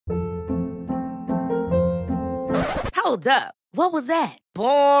Hold up. What was that?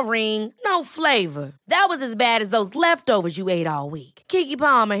 Boring. No flavor. That was as bad as those leftovers you ate all week. Keke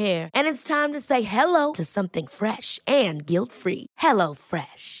Palmer here, and it's time to say hello to something fresh and guilt-free. Hello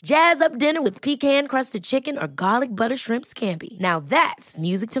Fresh. Jazz up dinner with pecan-crusted chicken or garlic butter shrimp scampi. Now that's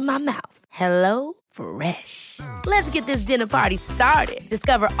music to my mouth. Hello Fresh. Let's get this dinner party started.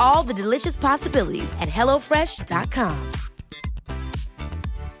 Discover all the delicious possibilities at hellofresh.com.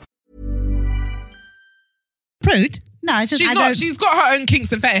 Prude? No, it's just She's got her own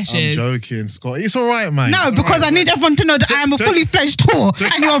kinks and fetishes. I'm joking, Scott. It's all right, man. No, because I need everyone to know that I am a fully fledged whore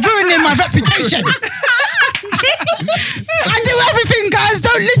and you're ruining my reputation. I do everything, guys.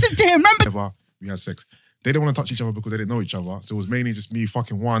 Don't listen to him. Remember? We had sex. They didn't want to touch each other because they didn't know each other. So it was mainly just me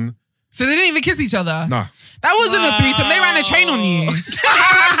fucking one. So they didn't even kiss each other? Nah. That wasn't a threesome. They ran a train on you. They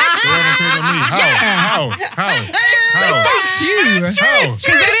ran a train on me. How? Fuck you. How? Because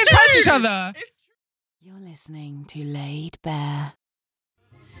they didn't touch each other. You're listening to Laid Bare.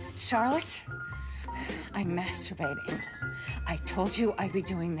 Charlotte, I'm masturbating. I told you I'd be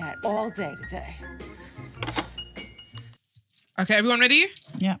doing that all day today. Okay, everyone ready?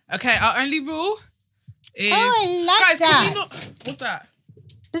 Yeah. Okay, our only rule is... Oh, I like guys, that. can you not... What's that?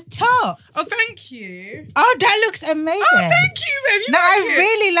 The top. Oh, thank you. Oh, that looks amazing. Oh, thank you, babe. You No, like I it?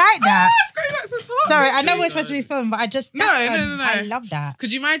 really like that. Oh, Scotty likes the top. Sorry, I know we're supposed to be filming, but I just... No. I love that.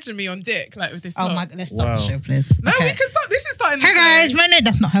 Could you imagine me on dick, like, with this Oh top? my God, let's stop Wow. the show, please. No, Okay. we can start. This is starting. Hey guys, my name...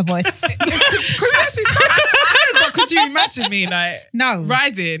 That's not her voice. Could we actually start? But could you imagine me, like, No.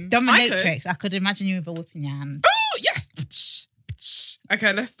 riding? Dominatrix. I could imagine you with a whip in your hand. Oh, yes.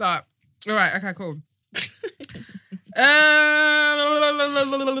 Okay, let's start. All right, okay, cool.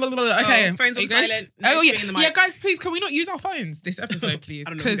 Okay. phones Are you on guys- silent, no Oh, yeah. screen in the mic. Yeah, guys, please, can we not use our phones this episode, please?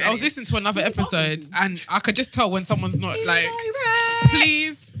 I don't know, Because I was edit. listening to another episode and I could just tell when someone's not, like,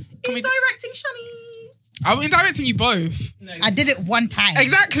 please. Can we... Indirecting Shani. I'm indirecting you both. No. I did it one time.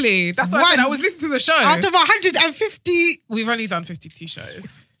 Exactly. That's what I said. I was Once. listening to the show. Out of 150. We've only done 52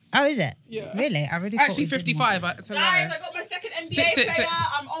 shows. Oh, is it? Yeah. Really? I really thought Actually, we did 55. more. It's a Guys, lie. I got my second NBA Sit. player.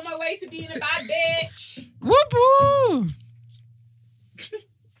 I'm on my way to being a bad bitch. Whoop woo.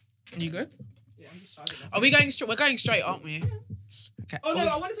 You good? Yeah, I'm just starting. Are we going straight? We're going straight, aren't we? Okay. Oh no,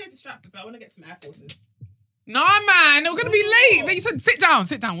 I want to say distracted, but I want to get some Air Forces. No, man, we're gonna be late. Then you said sit down.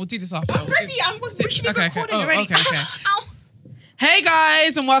 We'll do this after. I'm ready. We should be recording already. Okay. Ow. Hey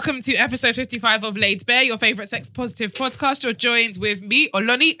guys, and welcome to episode 55 of Laid Bare, your favourite sex positive podcast. You're joined with me,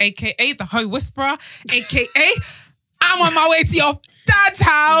 Oloni, aka the Hoe Whisperer, aka I'm on my way to your dad's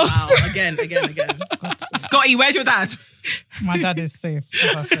house. Wow, again. Scotty, where's your dad? My dad is safe,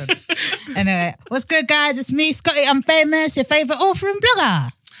 as I said. Anyway, what's good, guys? It's me, Scotty. I'm famous, your favourite author and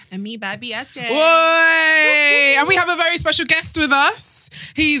blogger. And me, bad BSJ. Oi! And we have a very special guest with us.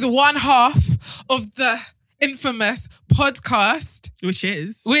 He's one half of the infamous podcast, Which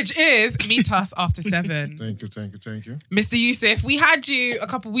is Meet Us After 7. Thank you. Mr. Yusuf, we had you a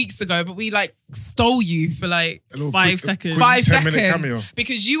couple weeks ago, but we stole you for like A little 5 seconds. 5 10-minute seconds cameo.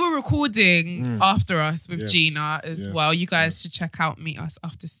 because you were recording after us with Yes. Gina as Yes. well. You guys should check out Meet Us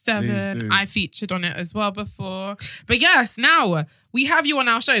After 7. Please do. I featured on it as well before. But yes, now we have you on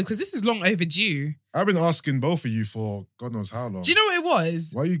our show because this is long overdue. I've been asking both of you for God knows how long. Do you know what it was?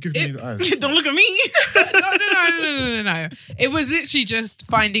 Why are you giving me the eyes? Don't look at me. No. It was literally just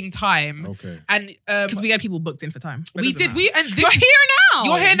finding time. Okay. And Because we had people booked in for time. But it we doesn't did. matter. And this, We're here now.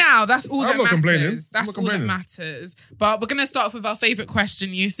 You're here now. That's all I'm that not matters. complaining. I'm That's not all complaining. that matters. But we're gonna start off with our favourite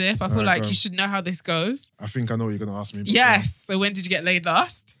question, Yusuf. I feel Alright, like go you on. should know how this goes. I think I know what you're going to ask me. but Yes. So when did you get laid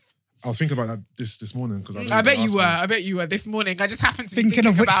last? I was thinking about that this morning because I bet you were this morning. I just happened to be Thinking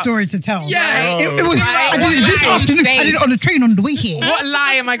of which about, story to tell. Yeah. It was. Right. I did it this Right. afternoon. I did it on the train on the way here. What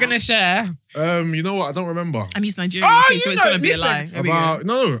lie am I gonna share? You know what? I don't remember. And he's Nigerian, Oh, too, you so it's know, going to be a listen. lie. Here we go. About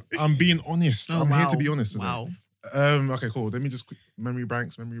no, I'm being honest. Oh, I'm here wow. to be honest. Today. Wow. Okay, cool. Let me just quick memory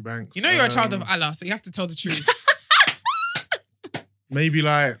banks. You know you're a child of Allah, so you have to tell the truth. Maybe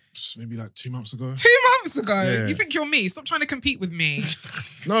like 2 months ago. 2 months ago, Yeah. you think you're me? Stop trying to compete with me.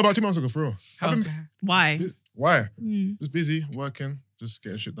 No, about 2 months ago for real. I've been- Okay. Why? Why? Just busy working, just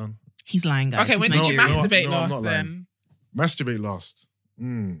getting shit done. He's lying, guys. Okay, when He's did you Nigerian. masturbate No, I'm last not then? Masturbate last.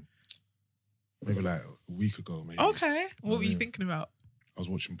 Maybe like a week ago. Maybe. Okay. What were you Yeah. thinking about? I was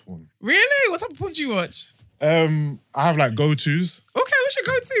watching porn. Really? What type of porn do you watch? I have like go-tos. Okay, what's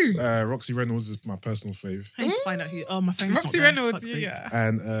your go-to? Roxy Reynolds is my personal fave. I need to find out who. Oh, my phone's Roxy not there. Reynolds, Fuck's sake. yeah.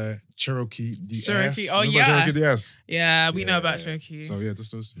 And Cherokee DS. Cherokee, oh, Remember yes. Cherokee DS? Yeah, we know about Yeah. Cherokee. So yeah,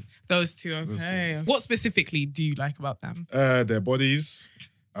 just those two. Those two, okay. two. What specifically do you like about them? Their bodies.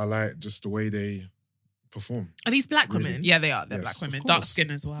 I like just the way they perform. Are these black Really? women? Yeah, they are. They're Yes, black of women. course, Dark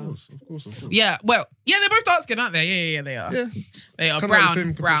skin as well. Of course. Yeah, well, yeah, they're both dark skin, aren't they? Yeah, they are. Yeah. They are Kinda like the brown,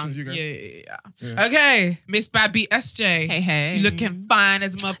 same brown. complexion as you guys. Yeah. Okay, Miss Bad Beat SJ. Hey. You looking fine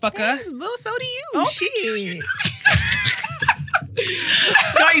as a motherfucker. Well, so do you. Oh. Shit.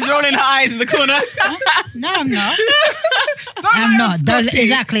 Scotty's rolling her eyes in the corner. No, I'm not. Don't I'm lie not. on Don't, Scotty.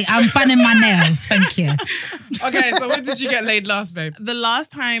 exactly. I'm fanning my nails. Thank you. Okay, so when did you get laid last, babe? The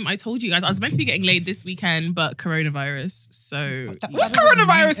last time I told you guys, I was meant to be getting laid this weekend, but coronavirus. So What's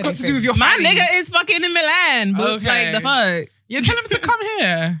coronavirus got to do with your my fanny? nigga is fucking in Milan. But Okay. like the fuck. You tell him to come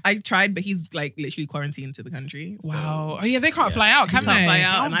here. I tried, but he's like literally quarantined to the country. So. Wow. Oh yeah, they can't fly out, can He can't they? fly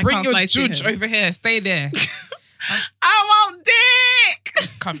out, Don't and I bring can't your fly to judge him. over here. Stay there. I want dick.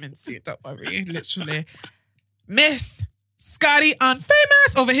 Just come and see it. Don't worry. Literally. Miss Scotty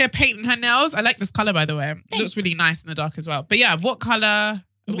Unfamous over here painting her nails. I like this color, by the way. It looks really nice in the dark as well. But yeah, what color? are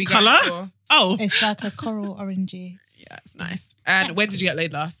we going Colour? for? Oh, It's like a coral orangey. Yeah, it's nice. And when did you get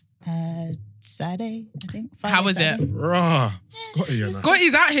laid last? Saturday, I think. Friday, How was Saturday. it? Rah, Scotty, you know.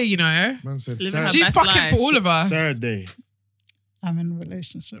 Scotty's out here, you know. Man said Living her Saturday. She's best fucking life. for all of us. Saturday. I'm in a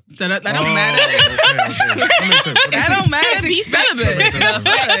relationship. so that don't Oh, matter. okay. That makes sense. That don't matter. Be celibate.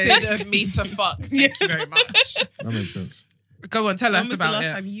 Expected of me to fuck. Thank you very much. That makes sense. Go on, tell When us was the about last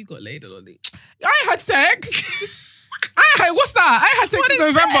it. time you got laid, Lolly? I had sex. What's that? I had sex in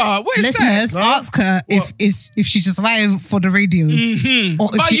November. What is Listeners, sex? ask her if she's just lying for the radio, or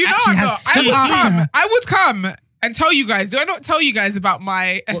if But she you know actually I'm has. not. I Just would ask come. her. I would come and tell you guys. Do I not tell you guys about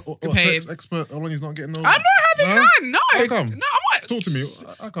my What escapades? sex expert? He's not getting no. I'm not having none. No. How come? No, I'm not. Talk to me.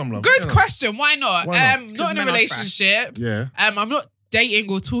 I come, love. Good Yeah. question. Why not? Why not? Not in a men are relationship. Yeah. I'm not dating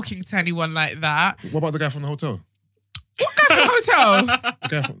or talking to anyone like that. What about the guy from the hotel? What guy from the hotel? The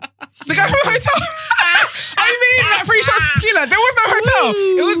guy from. The guy from the hotel. I mean, like 3 shots of tequila. There was no hotel.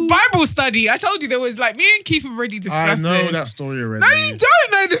 It was Bible study. I told you there was like me and Keith have already I discussed know this. that story already. No, you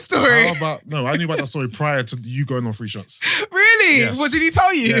don't know the story. How about no? I knew about that story prior to you going on 3 shots. Really? Yes. What did he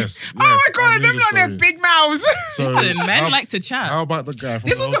tell you? Yes, Oh my yes, I god, knew them the lot, their story. big mouths. So Listen, men how, like to chat. How about the guy from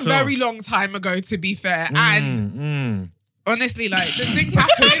This the was a hotel? very long time ago, to be fair. And Mm. honestly, like, just things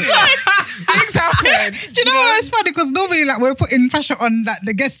happen. Things happen. Do you know what? It's funny because normally like we're putting pressure on like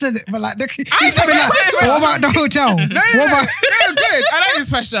the guests in it, but like he's don't coming know like, pressure. what about the hotel? No, What about? good. I like this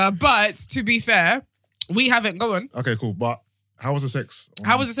pressure. But to be fair, we haven't. Go on. Okay, cool. But how was the sex?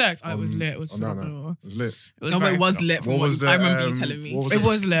 How was the sex? Oh, it was lit. It was No, phenomenal. it was lit. It was No, but very it was phenomenal. lit. From What what was the? I remember you telling me. What was It the,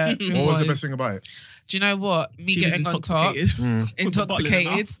 was lit. It What was the best thing about it? Do you know what? Me She was getting on top, intoxicated.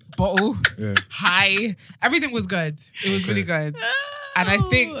 intoxicated, bottle, Yeah. high. Everything was good. It was really good. And I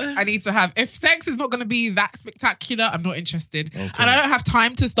think I need to have, if sex is not going to be that spectacular, I'm not interested. Okay. And I don't have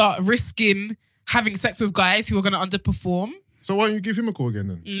time to start risking having sex with guys who are going to underperform. So why don't you give him a call again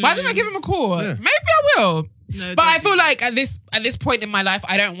then? Why don't I give him a call? Yeah. Maybe I will. No, But I don't feel like at this point in my life,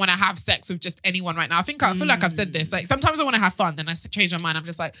 I don't want to have sex with just anyone right now. I feel like I've said this. Like sometimes I want to have fun, then I change my mind. I'm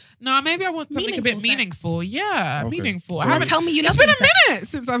just like, no, maybe I want something a bit Meaningful sex. meaningful. Yeah, Okay. meaningful. So I haven't, tell me you it's love been me a sex. minute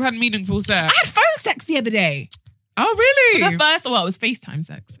since I've had meaningful sex. I had phone sex the other day. Oh, really? The first, well, it was FaceTime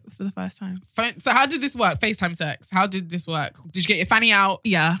sex for the first time. So how did this work? FaceTime sex. How did this work? Did you get your fanny out?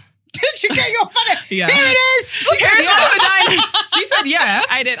 Yeah. Did you get your funny? Yeah. Here it is. She said yeah. She said yeah.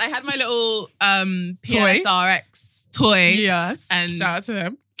 I did. I had my little PSRX toy. Yes. And Shout out to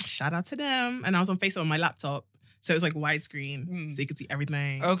them. Shout out to them. And I was on FaceTime on my laptop. So it was like widescreen. So you could see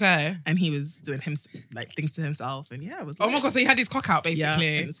everything. Okay. And he was doing like things to himself. And yeah, it was Oh my god, so he had his cock out yeah,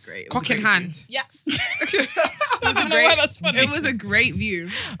 basically. it was great. It was Cock a in great hand. view. Yes. I It was a great, it was a great view.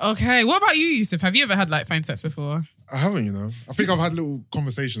 Okay. What about you, Yusuf? Have you ever had like phone sex before? I haven't, you know. I think I've had little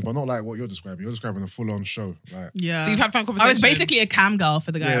conversations, but not like what you're describing. You're describing a full-on show. Like, Yeah. So you've had phone I conversations? was basically a cam girl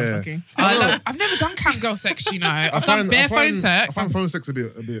for the guy I was Yeah. fucking. I've never done cam girl sex, you know. I've done bare phone sex. I find phone sex a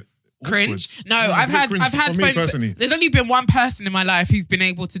bit Cringe. awkward. No, It's I've a bit had cringe for me phone personally. sex. There's only been one person in my life who's been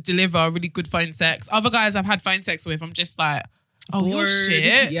able to deliver really good phone sex. Other guys I've had phone sex with, I'm just like, oh, you're Bored.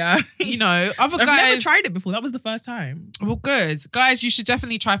 shit. Yeah. You know, other I've guys. never tried it before. That was the first time. Well, good. Guys, you should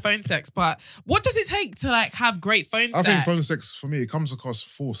definitely try phone sex. But what does it take to like have great phone I sex? think phone sex, for me, it comes across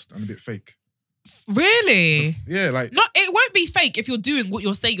forced and a bit fake. Really? Yeah, like, No, it won't be fake if you're doing what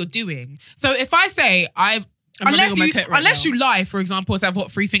you'll say you're doing. So if I say I'm unless rubbing on my you tit right unless now. you lie, for example, say I've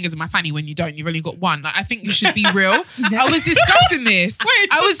got 3 fingers in my fanny when you don't, you've only got 1. Like I think you should be real. I was discussing this.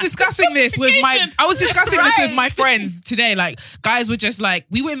 I was discussing this with my friends today. Like guys were just like,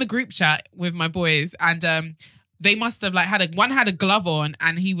 we were in the group chat with my boys and they must have like one had a glove on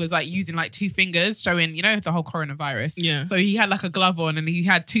and he was like using like 2 fingers, showing, you know, the whole coronavirus. Yeah. So he had like a glove on and he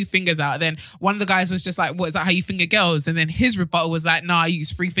had 2 fingers out. Then one of the guys was just like, what, is that how you finger girls? And then his rebuttal was like, nah, I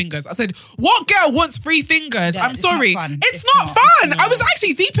use 3 fingers. I said, what girl wants 3 fingers? Yeah, I'm it's sorry. not fun. It's It's not not. fun. It's I was not.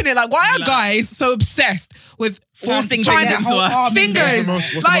 actually deep in it. Like, why are guys so obsessed with Forcing trying things to into us. arm in fingers? there.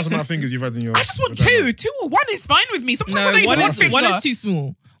 What's the Like, most amount of fingers you've had in your... I just want vagina? 2 or 1 is fine with me. Sometimes I No, don't even one want is, finger. one is too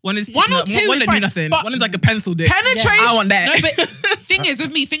small. One is too, One or 2 one is don't do fine, nothing. but One is like a pencil dick. Penetration. I want that. No, but thing is,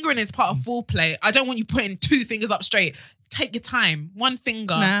 with me, fingering is part of foreplay. I don't want you putting 2 fingers up straight. Take your time. 1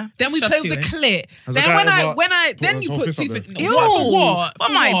 finger. Nah, then we it's play up with the to clit. Has a Then guy when I ever then put you his put fist 2 up there? fingers. Ew. What?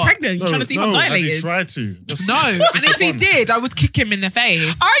 What am I What? pregnant? You trying to see if I'm Has he dilated? tried to? Just- No. And if he did, I would kick him in the face.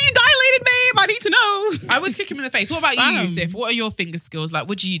 Are you dilated, babe? I need to know. I would kick him in the face. What about you, Fam. Yusuf? What are your finger skills? Like,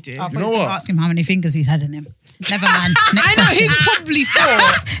 what do you do? I'll You know probably what? ask him how many fingers he's had in him. Never mind. Next I know question. his is probably 4.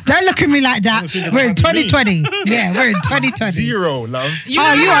 Don't look at me like that. How many fingers We're in have had in me? 2020. Yeah, we're in 2020. 0, love. You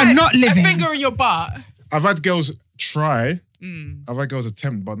never are had not living. A finger in your butt. I've had girls try. I've had girls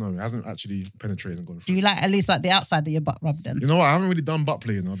attempt, but no, it hasn't actually penetrated and gone Do through. you like at least like the outside of your butt rubbed then? You know what? I haven't really done butt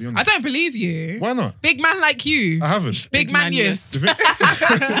play, I'll be honest. I don't believe you. Why not? Big man like you. I haven't. Big man, man, yes. The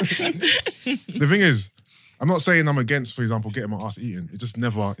thing is, I'm not saying I'm against, for example, getting my ass eaten. It's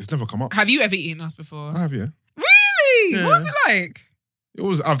never come up. Have you ever eaten us before? I have, yeah. Really? Yeah. What was it like?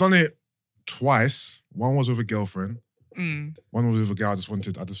 I've done it twice. One was with a girlfriend. Mm. One was with a girl I just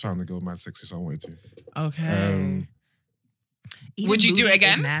found the girl mad sexy, so I wanted to. Okay. Eating Would you do booty it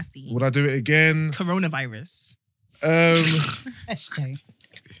again? is nasty. Would I do it again? Coronavirus. Hashtag.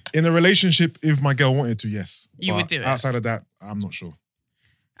 In a relationship, if my girl wanted to, yes. You But would do it? Outside of that, I'm not sure.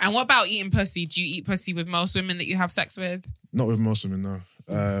 And what about eating pussy? Do you eat pussy with most women that you have sex with? Not with most women, no.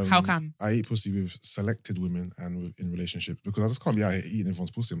 How come? I eat pussy with selected women and in relationships because I just can't be out here eating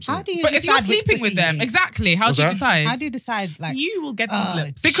everyone's pussy. I'm sorry. How do you But if you're decide which sleeping with pussy them, you eat? exactly. How What's do you that? decide? How do you decide like You will get these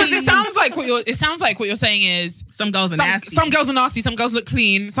lips. Because it sounds like what you're saying is Some girls are nasty. some girls are nasty, some girls look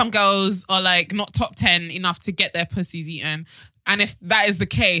clean, some girls are like not top 10 enough to get their pussies eaten. And if that is the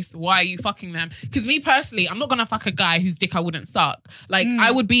case, why are you fucking them? Because me personally, I'm not gonna fuck a guy whose dick I wouldn't suck. Like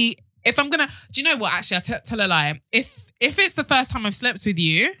I would be, if I'm gonna, do you know what? Actually, I tell a lie. If it's the first time I've slept with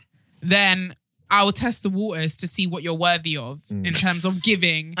you, then I will test the waters to see what you're worthy of in terms of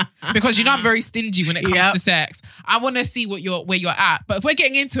giving, because you know I'm very stingy when it comes Yep. to sex. I want to see where you're at. But if we're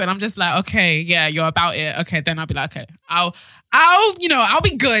getting into it, I'm just like, okay, yeah, you're about it. Okay, then I'll be like, okay, I'll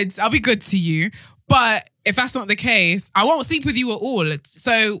be good. I'll be good to you. But if that's not the case, I won't sleep with you at all.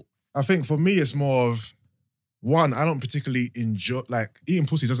 So I think for me, it's more of, one, I don't particularly enjoy, like, eating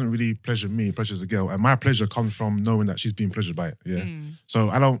pussy doesn't really pleasure me, it pleasures the girl. And my pleasure comes from knowing that she's being pleasured by it, yeah? So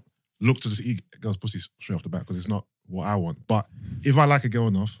I don't look to just eat a girl's pussy straight off the bat because it's not what I want. But if I like a girl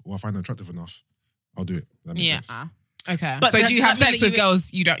enough or I find her attractive enough, I'll do it. That makes sense. Okay. But So that do you does have that mean sex that with you-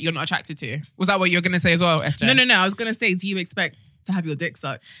 girls you're not attracted to? Was that what you were going to say as well, Esther? No. I was gonna say, do you expect to have your dick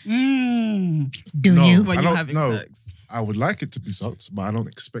sucked do No. you? when I you're don't- having no. sex? I would like it to be sucked, but I don't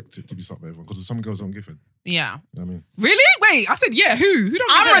expect it to be sucked by everyone because some girls don't give it. Yeah. You know what I mean? Really? Wait, I said yeah. Who don't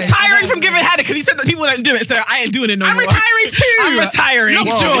I'm give a- retiring from giving head because he said that people don't do it, so I ain't doing it no I'm more. retiring too. I'm retiring.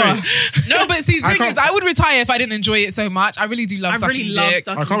 Lockjaw. Whoa, No, but see, the I thing can't- is, I would retire if I didn't enjoy it so much. I really do love I sucking really love dick.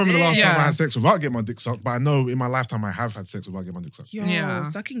 sucking I can't remember the last dick. time I Yeah. had sex without getting my dick sucked, but I know in my lifetime I have had sex without getting my dick sucked. Yo, Yeah.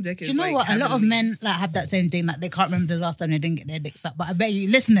 sucking dick is Do you know like what? A lot of heavenly. men like have that same thing. Like they can't remember the last time they didn't get their dicks up. But I bet you,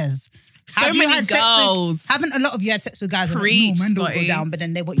 listeners, So have you many had sex girls. haven't a lot of you had sex with guys that Preach, men don't go Scotty. down, but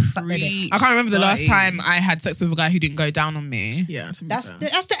then they want you to suck their dick. Preach, I can't remember the last Scotty. time I had sex with a guy who didn't go down on me. Yeah, to be That's fair.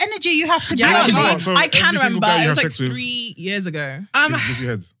 the energy you have to Yeah, be I on. you know can- what? So I every can single remember. guy you It was have like sex with- 3 years ago. Give your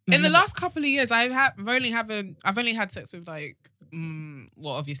head. In the last couple of years, I've only had sex with like,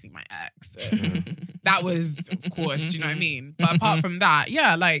 well, obviously my ex. That was, of course, do you know what I mean? But apart from that,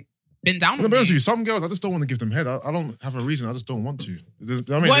 yeah, like been down I'm with gonna be honest me. with you, some girls I just don't want to give them head. I don't have a reason. I just don't want to.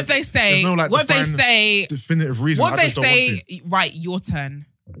 I mean, What if they say? there's no, like, What if they defined say? definitive reason? What I if they just don't want say? Right, your turn.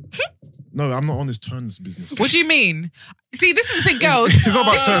 to. No, I'm not on this turns business. What do you mean? See, this is the thing, girls. It's not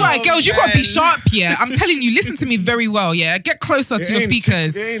about This is turns. why, girls, you gotta be man. sharp, yeah. I'm telling you, listen to me very well, yeah. Get closer to your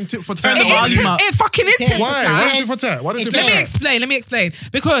speakers. It ain't tip for Turn tat. the volume up. It fucking is. tit for Why? tat. Why is it for tat? Why is it for Let me tat? explain.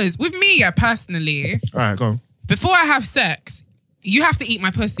 Because with me, yeah, personally, All right, go on. before I have sex, you have to eat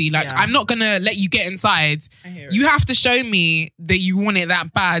my pussy. Like, Yeah. I'm not gonna let you get inside. I hear it. You have to show me that you want it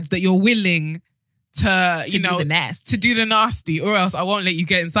that bad, that you're willing to, To do the nasty. to do the nasty, or else I won't let you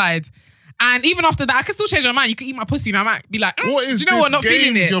get inside. And even after that, I can still change my mind. You can eat my pussy and I might be like, What is do you know this what? Not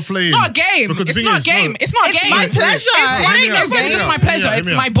feeling games it. you're playing? It's not a game. Because the It's thing not a is, game. no, It's not a game. my pleasure. It's not Hear me out, it's not hear me just out, my pleasure. hear It's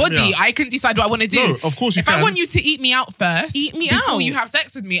me my out, body. hear me out. I can decide what I want to do. No, of course you if I can. want you to eat me out first, Eat me before out. you have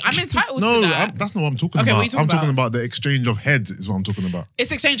sex with me, I'm entitled to No, that. that's not what I'm talking Okay, about. what are you talking I'm talking about? about the exchange of heads is what I'm talking about.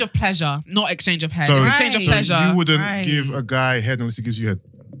 It's exchange of pleasure, not exchange of head. So, It's exchange of so pleasure. you wouldn't Right. give a guy head unless he gives you head.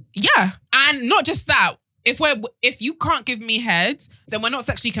 Yeah, and not just that. If you can't give me head, then we're not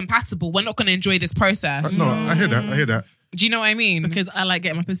sexually compatible. We're not going to enjoy this process. No, I hear that. I hear that. Do you know what I mean? Because I like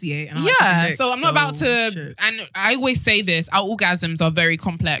getting my pussy ate. And I like Yeah, taking dicks, so I'm not about to. shit. And I always say this: our orgasms are very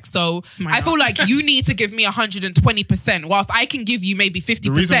complex. So Mine I feel are. like you need to give me 120%, whilst I can give you maybe 50%,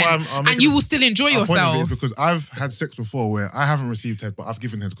 The reason why I'm and making you will still enjoy a point of it yourself. is because I've had sex before where I haven't received head, but I've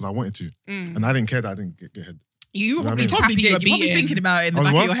given head because I wanted to, and I didn't care that I didn't get head. You know what I probably mean? just Probably happy you were did. You're probably beaten. thinking about it in the Oh,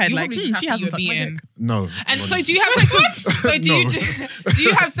 back what? of your head, You like, probably just she happy hasn't you were sucked my beaten. dick. No. And I so wasn't. do you have sex with, so do you No. do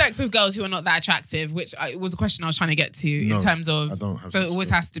you have sex with girls who are not that attractive, which was a question I was trying to get to No, in terms of I don't have so sex it always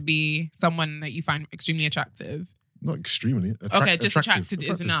with- has to be someone that you find extremely attractive. Not extremely. Okay, just attracted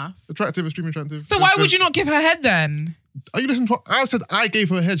is enough. Attractive, extremely attractive. So why would you not give her head then? Are you listening to what I said? I gave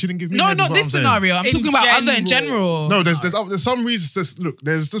her a head. She didn't give me No, head. is not what this I'm saying. scenario. I'm In talking about other in general. No, there's some reasons.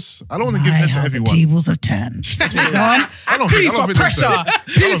 There's just I don't want to give head to The everyone. tables have turned. Go on. I don't P think for that's pressure. fair. P I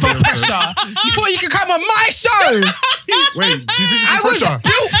for don't think that's fair. pressure. You thought you could come on my show? Wait, do you think this I is was pressure?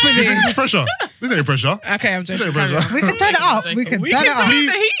 built for Do you think this this. is pressure? This ain't pressure. Okay, I'm This joking. ain't Carry pressure. on. We can turn it up. We can We turn can it up. turn Please,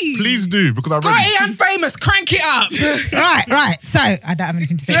 the heat. please do because I'm ready. Scotty and famous, crank it up. Right. So I don't have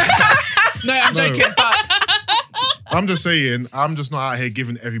anything to say. No, I'm joking, but I'm just saying, I'm just not out here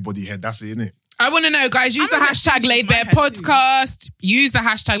giving everybody head. That's it, innit? I want to know, guys, use the hashtag LaidBear podcast. Use the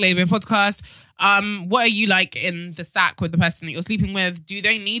hashtag LaidBear podcast. What are you like in the sack with the person that you're sleeping with? Do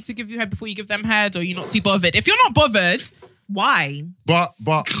they need to give you head before you give them head, or are you not too bothered? If you're not bothered, Why? But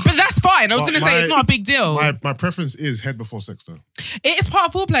but that's fine. I was But going to say it's not a big deal. my preference is head before sex though. It is part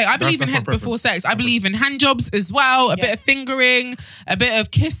of foreplay. I believe in that's my head before preference. sex. I believe in hand jobs as well. A bit of fingering, a bit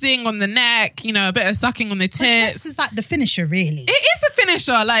of kissing on the neck, a bit of sucking on the Sex tits. is like the finisher, really. It is the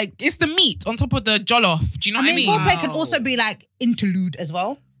finisher. Like, it's the meat on top of the jollof. Do you know I what I mean, mean? foreplay can also be like interlude as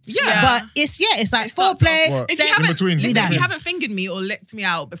well. Yeah. But it's like starts foreplay. off- What? If you sex, In haven't, between, listen, in if you between. haven't fingered me or licked me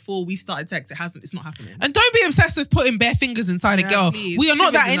out before we've started sex, it's not happening. And don't be obsessed with putting bare fingers inside a Yeah, girl. please. We are not Two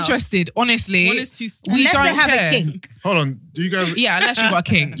is that enough. interested, honestly. One is too. We Unless don't they have care. a kink. Hold on, do you guys? Yeah, unless you've got a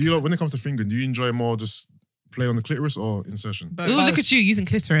kink. Do you when it comes to fingering, do you enjoy more just play on the clitoris or insertion? But Ooh, look at you using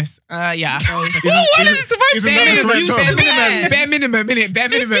clitoris. Yeah. What is it supposed to be? Bare minimum, You bare said minimum, that. bare minimum, innit? Bare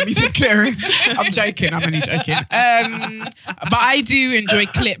minimum. You said clitoris. I'm joking. I'm only joking. But I do enjoy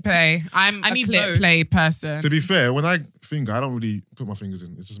clit play. I'm I a need clit both. play person. To be fair, when I finger, I don't really put my fingers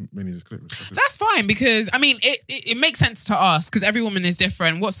in. It's just mainly the clitoris. That's it. That's fine because I mean it makes sense to us because every woman is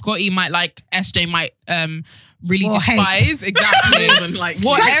different. What Scotty might like, SJ might really Or hate. despise. Exactly. More than like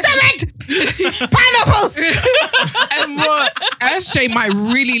What Pineapples! and what SJ might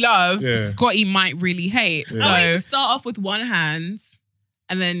really love, Yeah. Scotty might really hate. I want you to So start off with one hand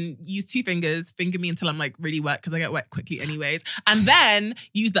and then use two fingers, finger me until I'm like really wet because I get wet quickly anyways. And then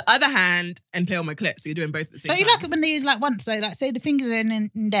use the other hand and play on my clit. So you're doing both at the So same you time. like it when they use like once, so like say the fingers are in there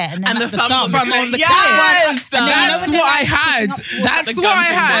and then And like the thumbs on the thumb clit. on the Yes! And then you know that's when they're, what I like, had. pushing up towards That's the what I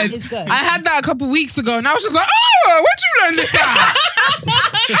gum had. finger. It's good. I had that a couple weeks ago and I was just like, oh, where'd you learn this at?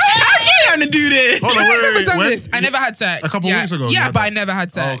 How'd you learn to do this? Hold on, I wait, never wait, done wait. this. I never had sex. A couple Yeah. weeks ago, you Yeah, had but that? I never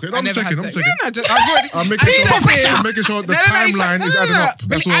had sex. Oh, okay. No, I I'm never checking, had I'm sex. checking. Yeah, no, just, I'm already, I'm making sure. I'm making sure the No, no, no, timeline is no, no, adding no. up.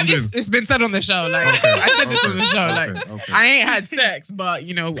 That's what I'm doing. It's been said on the show. Like I said this on the show. Like okay. I ain't had sex, but I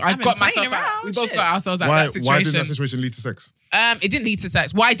been got playing myself out. around, We both shit. got ourselves out Why? of that Why didn't situation. that situation lead to sex? It didn't lead to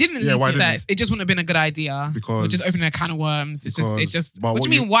sex. Why didn't it Yeah, lead why to didn't sex? It just wouldn't have been a good idea. Because- we're just opening a can of worms. It's just. but What what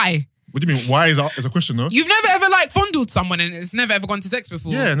do you mean? Why? What do you mean? Why is a question, though? You've never ever fondled someone and it's never ever gone to sex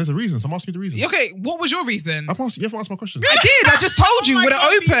before. Yeah, and there's a reason. So I'm asking you the reason. Okay, what was your reason? You haven't asked my question. I did. I just told you Oh my would have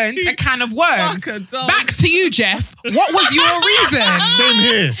God, these opened two a can of worms. fucker dogs. Back to you, Jeff. What was your reason? Same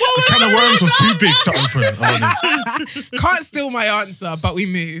here. The can of worms was too big to open. Oh, Can't steal my answer, but we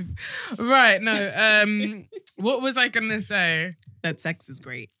move. Right, no. What was I gonna say? That sex is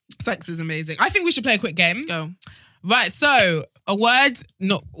great. Sex is amazing. I think we should play a quick game. Go. Right, so a word,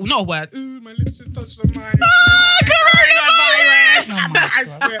 not a word. Ooh, my lips just touched the mic.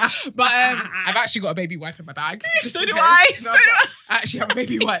 Coronavirus. But I've actually got a baby wipe in my bag. Just So in do case. I. No, So but do I. I actually have a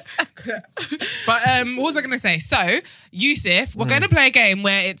baby wipe. But what was I going to say? So, Yusuf, we're going to play a game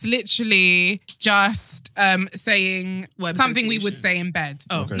where it's literally just saying Word something we would association. say in bed.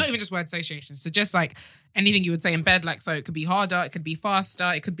 Oh. Okay. Not even just word association. So just like anything you would say in bed. Like, so it could be harder, it could be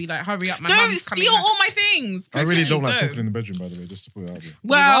faster, it could be like, hurry up, my Don't mum's coming. steal all my things. things. I really don't like Go. talking in the bedroom, by the way, just to put it out there.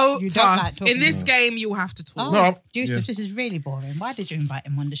 Well, You don't tough. like talking In this about game, you'll have to talk. Oh, No, I'm- Joseph, yeah. this is really boring. Why did you invite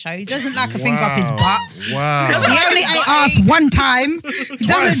him on the show? He doesn't like a thing up his butt. Wow. He only ate ass one time. He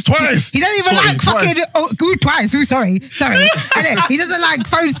doesn't, Twice. He doesn't even Sorry, like fucking. twice. Oh, good twice. Oh, sorry. And then he doesn't like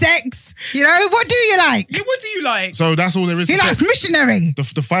phone sex. You know what do you like? Yeah, what do you like? So that's all there is He to likes sex. missionary. The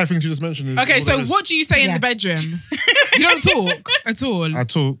 5 things you just mentioned is Okay, all there so is. what do you say in Yeah. the bedroom? You don't talk at all. I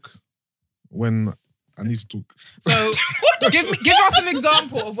talk when I need to talk. So give us an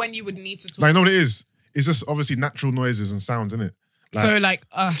example of when you would need to talk. Like, you know what it is? It's just obviously natural noises and sounds, isn't it? Like, So like,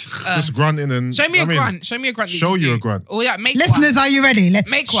 just grunting and... show me a I mean, grunt. Show me a grunt. that Show you do. a grunt. Oh yeah, make Listeners, one. are you ready?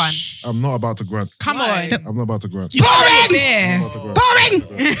 Make one. I'm not about to grunt. Come Why? on. I'm not about to grunt. You got it I'm there. not about to grunt.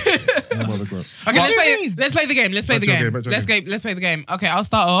 Boring. I'm not about to grunt. Okay, What do you mean? let's play the game. Let's play the Back to game. your game. Let's play the game. Okay, I'll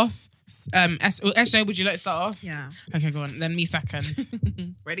start off. SJ, would you like to start off? Yeah. Okay, go on. Then me second.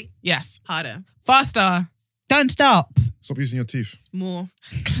 Ready? Yes. Harder. Faster. Don't stop. Stop using your teeth. More.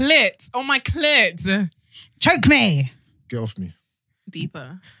 Clit. Oh my clit. Choke me. Get off me.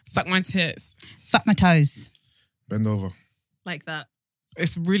 Deeper. Suck my tits. Suck my toes. Bend over. Like that.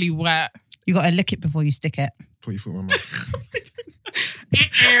 It's really wet. You got to lick it before you stick it. Put your foot in my mouth.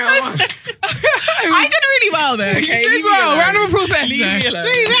 I did really well there. Okay? Did well. Round of applause, Leave me SJ. alone.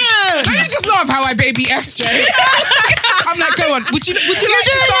 I just love how I baby SJ. I'm like, go on. Would you like to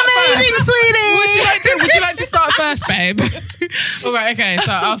start Amazing, first? sweetie. Would you like to start first, babe? All right, okay.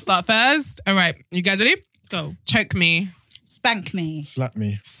 So I'll start first. All right, you guys ready? Go. Choke me. Spank me. Slap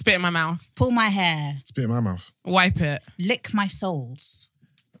me. Spit in my mouth. Pull my hair. Spit in my mouth. Wipe it. Lick my soles.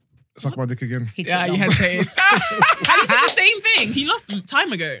 Suck my dick again. He Yeah, took you long. hesitated. And he said the same thing. He lost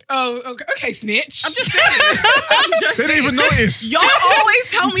time ago. Oh, okay, snitch. I'm just saying. They didn't even notice. Y'all always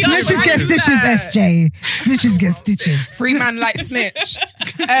tell me I'm Snitches get right. stitches, SJ. Snitches get stitches. Free man like snitch.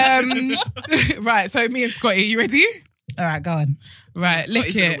 Right, so me and Scotty, you ready? All right, go on. Right, lick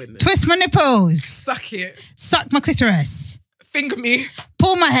Scotty's gonna it. win this. Twist my nipples. Suck it. Suck my clitoris. Finger me.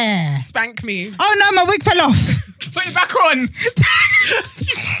 Pull my hair. Spank me. Oh no, my wig fell off. Put it back on.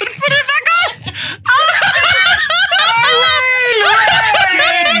 Put it back on.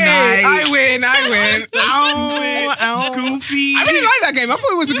 I win. Ow. Goofy. I really like that game. I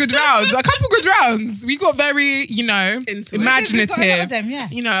thought it was a good round. A couple good rounds. We got very, Into it. imaginative. We got a lot of them, yeah.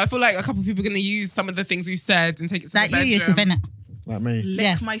 You know, I feel like a couple people are going to use some of the things we've said and take it to Like the you bedroom. used to, innit? Like me. Lick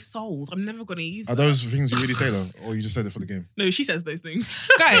Yeah. my soles. I'm never gonna use Are that. those things you really say though? Or you just said it for the game? No, she says those things.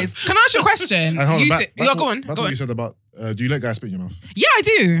 Guys, can I ask you a question? And hold on, You back, said- back yeah, to- go on. back to Go what on. you said about, do you let guys spit in your mouth? Yeah, I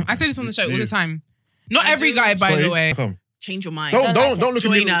do. I say this on the show all You- the time. Not I every do. guy, by the Scotty, way. how come? Change your mind. Don't look at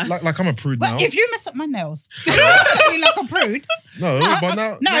Join me us. like I'm a prude But now. if you mess up my nails, I'm not looking at you like a prude. No, but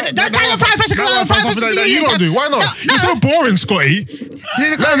now... don't tell your private Now I'm private something to that you. you gotta do. Why not? You're so boring, Scotty.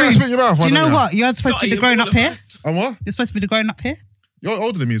 Let them spit in your mouth. Do you know what? You're supposed to be the grown up here. And what? You're supposed to be the grown up here. You're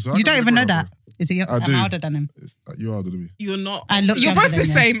older than me, so I You can don't be even know grown that. up. Is it? I do. I'm older than him. You're older than me. You're not. I look. You're younger both the than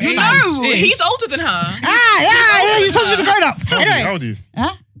him. same age. No, Ish. he's older than her. Yeah. You're supposed to be the grown up. How Anyway, old are you?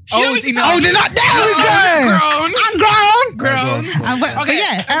 huh? Old enough. Old enough. There we go. Grown. I'm grown. Grown. But Okay,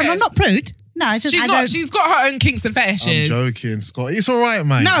 yeah, okay. I'm not prude. No, I just I don't. She's got her own kinks and I'm fetishes. joking, Scotty. It's all right,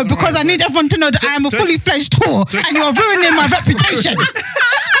 man. No, It's all because right, I need man. everyone to know that I am a fully fledged whore and you're ruining my reputation.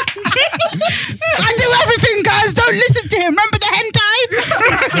 I do everything, guys. Don't listen to him. Remember the hentai?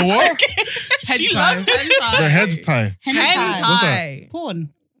 The what? Head She tie. loves hentai. The head tie. Hentai. What's that? Porn.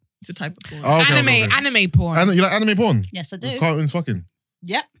 It's a type of porn. Oh, okay, Anime, okay, okay. anime porn. You like anime porn? Yes, I do. It's cartoons fucking.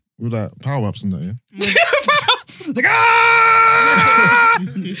 Yep. With like power ups and that, yeah? Like, ah!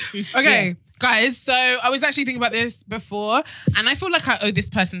 Okay, guys, so I was actually thinking about this before, and I feel like I owe this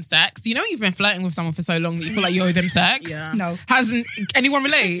person sex. You know, you've been flirting with someone for so long that you feel like you owe them sex. Yeah. No. Hasn't anyone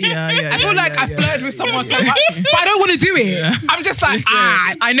relate? Yeah. I feel like I flirted with someone so much, but I don't want to do it. I'm just like,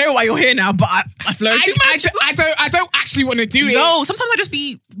 I know why you're here now, but I flirted too much. I don't actually want to do it. No, sometimes I just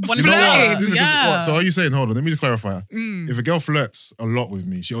be wanting You know to what? Flirting. This is a good- Yeah. what? So are you saying, hold on, let me just clarify. If a girl flirts a lot with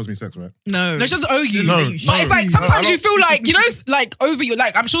me, she owes me sex, right? No. No, she doesn't owe you. No, but no. it's like No, sometimes I you don't- feel like, you know, it's like over your,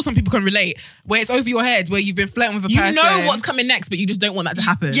 like, I'm sure some people can relate, where it's over your head, where you've been flirting with a You person. know what's coming next, but you just don't want that to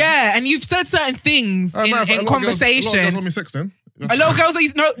happen. Yeah, and you've said certain things Matter of fact, in a lot of girls- conversation. A lot of girls owe me sex then. A lot of girls, they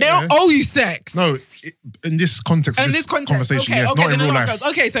don't Yeah. owe you sex. No, in this context, In this this context, conversation, okay, yes, okay, not in then a real lot of life.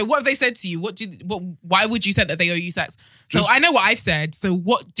 girls. Okay, so what have they said to you? Why would you say that they owe you sex? So Just- I know what I've said. So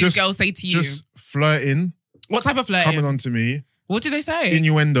what do Just- girls say to you? Just flirting, What type of flirting? coming on to me, What do they say?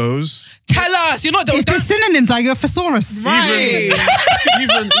 innuendos. Tell us. You're not. It's the Don't, synonyms like you're a thesaurus. right.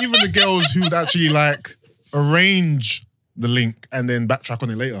 Even the girls who'd actually like arrange the link and then backtrack on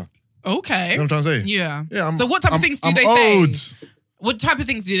it later. Okay. You know what I'm trying to say? Yeah. Yeah. So what type of things do I'm they owed. say? What type of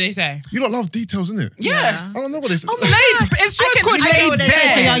things do they say? You don't love details, innit? Yes. I don't know what they say. It's just called I know what Laid they say.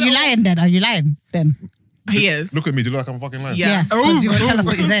 So Bare. are you lying then? Are you lying then? He is. Look at me. Do you look like I'm fucking lying? Yeah. Because you want to tell us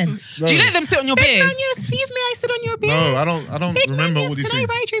what you said. No. Do you let them sit on your Big bed? man, yes, please may I sit on your bed? No, I don't Big remember man, all these can things.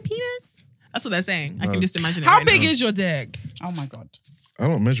 I ride your penis? That's what they're saying. I No. can just imagine it. How right big now. is your dick? Oh my God. I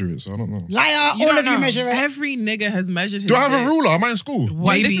don't measure it, so I don't know. Liar. You All don't of you know. measure it. Every nigga has measured his Do I have dick. a ruler? Am I in school?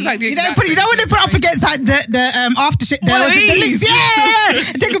 What? This Maybe. is like the You know, exact you know when they put up against like the after shit. There was the links. Please. Yeah.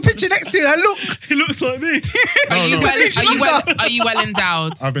 Take a picture next to it. And look. He looks like me. Are you well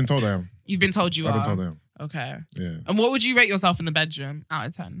endowed? I've been told I am. You've been told you I've are. been told I am. Okay. Yeah. And what would you rate yourself in the bedroom out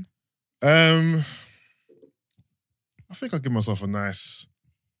of 10? I think I'll give myself a nice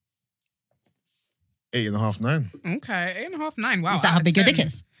 8.5, 9. Okay, 8.5, 9. Wow. Is that out how of big your 10. dick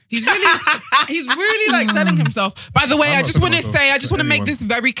is? He's really like selling himself. By the way, I'm I not just want to selling say, I myself just want to to make anyone. this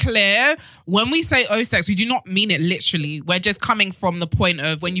very clear. When we say O-sex, we do not mean it literally. We're just coming from the point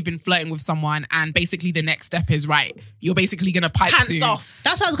of when you've been flirting with someone and basically the next step is right. You're basically going to pipe Pants soon. off.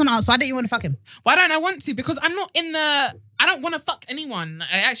 That's what I was going to ask. Why didn't you want to fuck him? Why don't I want to? Because I'm not I don't want to fuck anyone.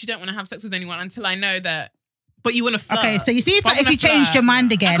 I actually don't want to have sex with anyone until I know that. But you want to flirt. Okay, so you see if I wanna you changed flirt. your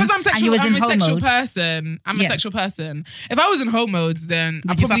mind again Because I'm and you was in a home sexual mode. person. I'm a Yeah. sexual person. If I was in home modes, then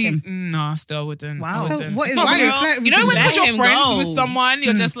I Would you probably fuck him? no, still wouldn't. Wow. I So wouldn't. what It's is- not why are you real. flirting You know with when him? because Let you're him friends go. with someone,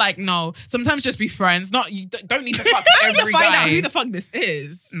 you're just like no. Sometimes just be friends. Not you don't need to fuck I need to every find guy. out who the fuck this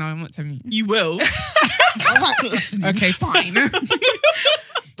is. No, I'm not telling you. You will. Okay, fine.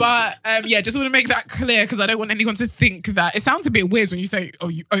 But yeah, just want to make that clear because I don't want anyone to think that it sounds a bit weird when you say, "Oh,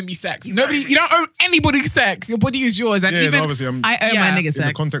 you owe me sex." You don't owe anybody sex. Your body is yours, and Yeah, even no, obviously, I'm I owe Yeah. my nigga in sex.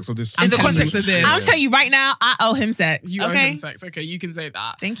 the context of this. in the context of this, I'll tell you right now, I owe him sex. you owe okay? him sex. Okay, you can say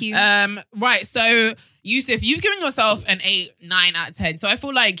that. Thank you. Right. So, Yusuf, you've given yourself an 8, 9 out of 10. So I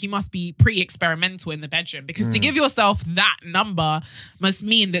feel like you must be pretty experimental in the bedroom because to give yourself that number must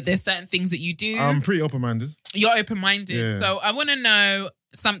mean that there's certain things that you do. I'm pretty open-minded. You're open-minded. Yeah. So I want to know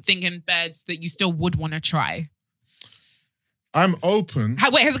something in bed that you still would want to try. I'm open.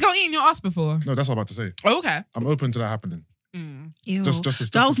 Wait, has a girl eaten your ass before? No, that's what I'm about to say. Oh, okay. I'm open to that happening. Ew. Just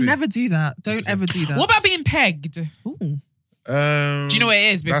to Girls see. never do that. Don't ever do that. What about being pegged? Ooh. Do you know what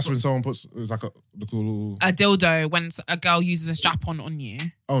it is? That's when someone puts it's like a little. A dildo when a girl uses a strap on you.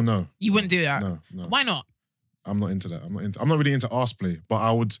 Oh no, You wouldn't do that. no. Why not? I'm not into that. I'm not really into arse play, but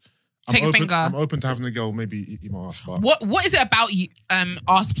I would. Take a open, finger. I'm open to having a girl maybe eat my ass, but What is it about you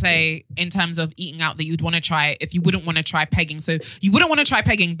arse play in terms of eating out that you'd want to try if you wouldn't want to try pegging? So you wouldn't want to try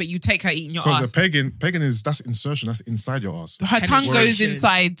pegging, but you take her eating your because ass. the pegging is that's insertion. That's inside your ass. Her tongue goes Penetration.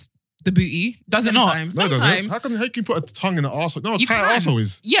 inside the booty, does it not? Sometimes. No, it doesn't. Sometimes. How can you put a tongue in an arsehole? No, a You tight can. arsehole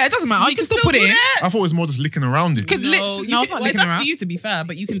is. Yeah, it doesn't matter. You can still put it in. I thought it was more just licking around it. Could You literally, no, it's not It's licking up around. to you to be fair,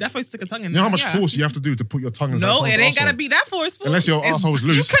 but you can definitely stick a tongue in know there. how much Yeah. force you have to do to put your tongue inside No, someone's it ain't gotta arsehole? be that forceful. Unless your It's- arsehole is You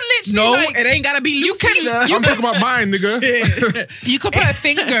loose. can literally, No, like, it ain't gotta be loose can- either. I'm talking about mine, nigga. you could put a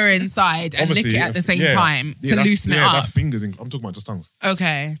finger inside and lick Obviously, it at the same yeah. time Yeah, to that's- loosen it yeah, up. that's fingers. I'm talking about just tongues.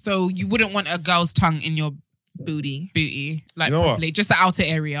 Okay, so you wouldn't want a girl's tongue in your Booty. booty, like You know what? properly, just the outer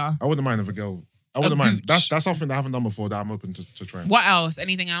area. I wouldn't mind if a girl. I wouldn't mind. gooch. That's something that I haven't done before that I'm open to trying. What else?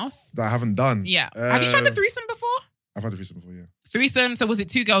 Anything else? That I haven't done. Yeah. Have you tried the threesome before? I've had a threesome before, yeah. Threesome. So was it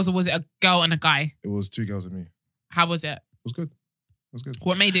 2 girls or was it a girl and a guy? It was 2 girls and me. It How was it? was good. It was good.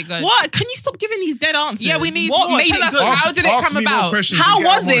 What made it good? What? Can you stop giving these dead answers? Yeah, we need What more. made Tell it us good? how did it Ask come me more about? questions How and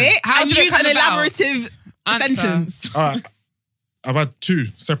get was more. it? How And did it use come an about? elaborative Answer. sentence. I've had 2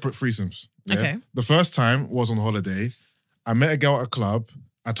 separate threesomes. yeah? Okay. The first time was on holiday. I met a girl at a club.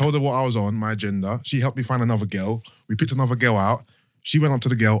 I told her what I was on, my agenda. She helped me find another girl. We picked another girl out. She went up to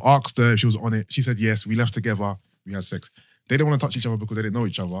the girl, asked her if she was on it. She said yes. We left together. We had sex. They didn't want to touch each other because they didn't know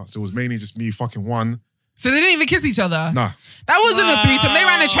each other. So it was mainly just me fucking one. So they didn't even kiss each other? Nah. That wasn't a threesome. They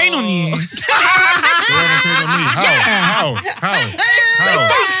ran a train on you. They weren't trained on me. How? Fuck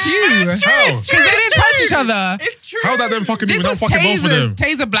you. How? Because they didn't touch each other. It's true. How that them fucking me This when I'm was fucking both of them?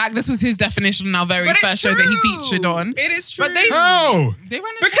 Taser Black. This was his definition in our very But it's first show that he true. featured on. It is true. But they How? They ran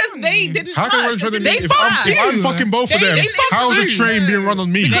a because train on they you. didn't How can I touch. try to They me? If fucked I'm you. fucking both of They- them, they fucked how is the you. train being run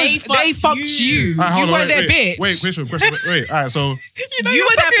on me? They They fucked you. Alright, hold You on, weren't their wait, bitch. Wait, question. Wait, all right, so You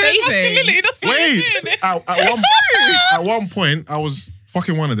were their plaything. wait. At one point, I was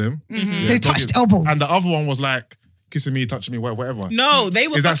fucking one of them. Yeah, They touched elbows. And the other one was like kissing me, touching me, whatever. No, they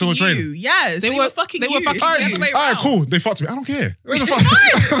were Is that fucking still a train? you. Yes, they were fucking they you. were fucking All you. right, The other way all right, around. cool. They fucked me. I don't care. Where the fuck? why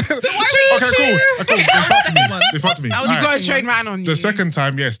would Okay, cool. They fucked me. one? They fucked to me. That was You Alright. got a train ran on you. The second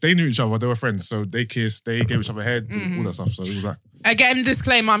time, yes, they knew each other. They were friends, so they kissed. They gave each other head, all that stuff. So it was like, Again,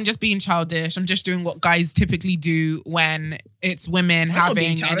 disclaimer, I'm just being childish. I'm just doing what guys typically do when it's women I'm not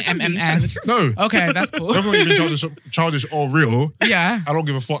being having childish, an I'm being telling the MMS. truth. no, Okay, that's cool. definitely even childish or real. Yeah. I don't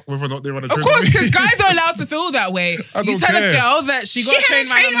give a fuck whether or not they run a Of train. course, on me. because guys are allowed to feel that way. I You don't tell care. a girl that she got a train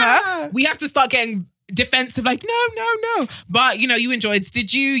ran on her, her. we have to start getting defensive, like, no. But, you enjoyed.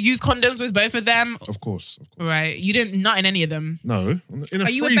 Did you use condoms with both of them? Of course. Right. You didn't, not in any of them. No, in a Are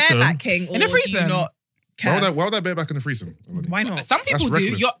you a threesome. bareback king or In a do you threesome? not care? Why would I bear back in a threesome? Why not? Some people That's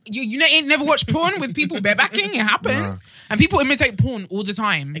do. reckless. You ain't never watched porn with people barebacking. It happens. And people imitate porn all the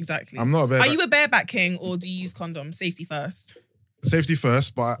time. Exactly. I'm not a Are bareback. you a bareback king or do you use condoms? Safety first. Safety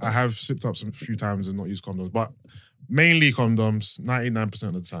first, but I have slipped up a few times and not used condoms. But mainly condoms, 99%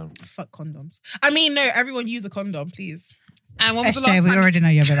 of the time. Fuck condoms. I mean, no, everyone use a condom, please. And when was the SJ, last we time? already know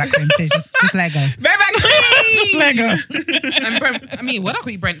you're bareback queen. Please just let go. Bareback Just let go. And Brent, what I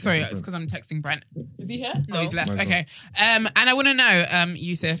call you Brent? Sorry, it's because I'm texting Brent. Is he here? No, he's left. No, he's Okay. And I want to know,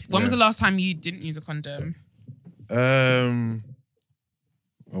 Yusuf, when was Yeah. the last time you didn't use a condom?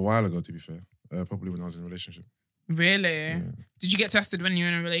 A while ago, to be fair. Probably when I was in a relationship. Really? Did you get tested when you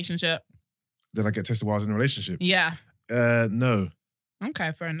were in a relationship? Did I get tested while I was in a relationship? Yeah. No.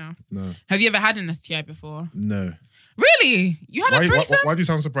 Okay, fair enough. No. Have you ever had an STI before? No. Really? You had a threesome? Why do you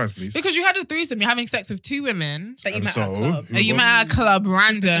sound surprised, please? Because you had a threesome. You're having sex with two women. That you And met at a so? club. You met at a club,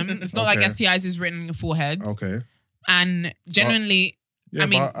 random. It's not like Okay. STIs is written on your forehead. Okay. And genuinely, Yeah, I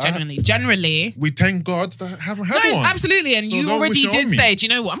mean, but generally. we thank God that I haven't had No, one. absolutely. And So you don't already wish it on did me. say, do you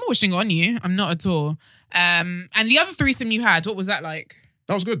know what? I'm not wishing on you. I'm not at all. And the other threesome you had, what was that like?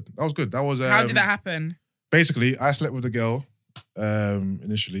 That was good. That was How did that happen? Basically, I slept with a girl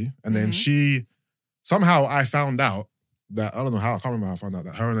initially, and then Mm-hmm. somehow I found out that, I don't know how, I can't remember how I found out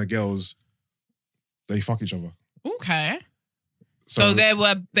that her and her girls, they fuck each other. Okay. So they're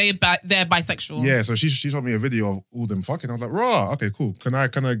bisexual. Yeah, so she told me a video of all them fucking. I was like, raw, okay, cool. Can I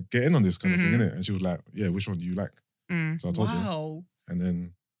get in on this kind of thing, innit? And she was like, yeah, which one do you like? Mm. So I told her. Wow. And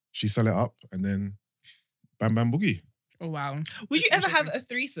then she set it up, and then bam, bam, boogie. Oh, wow. Would you That's ever have interesting. a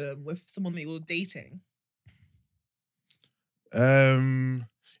threesome with someone that you're dating?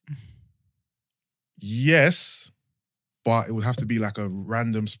 Yes, but it would have to be like a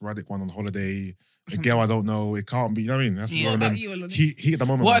random sporadic one on holiday. A girl I don't know. It can't be, you know what I mean? It has to be Yeah. one of What them. about you, Aloni? He at the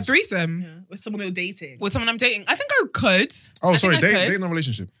moment. What, a ones. threesome? Yeah. With someone that you're dating? With someone I'm dating? I think I could. Oh, I sorry, think I could. dating in a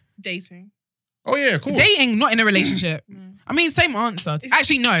relationship. Dating. Oh yeah, cool. Dating, not in a relationship. I mean, same answer.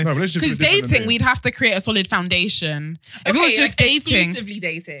 Actually, no. No, relationship Because is different than dating, we'd have to create a solid foundation. If it was just dating, Exclusively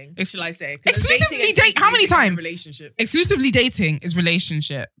dating, shall I say? 'Cause Exclusively dating is date- how many basically being in a times? Relationship. exclusively dating is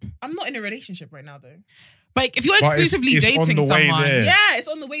relationship. I'm not in a relationship right now, though. But if you're But it's- exclusively it's on dating the way someone, there. Yeah, it's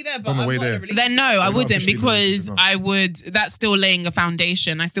on the way there, but on the I'm way not in a there. relationship. then no, I not wouldn't officially in a because relationship, no. I would. That's still laying a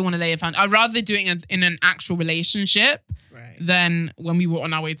foundation. I still want to lay a foundation. I'd rather do it in an actual relationship Right. than when we were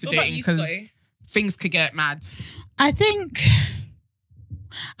on our way to What about dating you, because Scotty? things could get mad. I think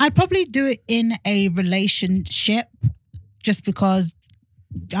I'd probably do it in a relationship just because,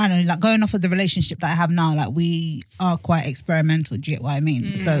 I don't know, like going off of the relationship that I have now, like we are quite experimental, do you get what I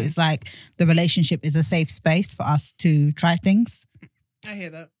mean? So it's like the relationship is a safe space for us to try things. I hear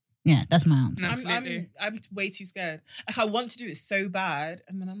that. Yeah, that's my answer. No. Absolutely. I'm way too scared. Like I want to do it so bad,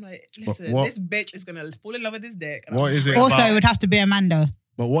 and then I'm like, listen, what- this bitch is gonna fall in love with this dick. And What I'm is it Also, about- it would have to be Amanda.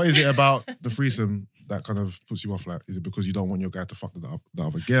 But what is it about the threesome that kind of puts you off? Like, is it because you don't want your guy to fuck the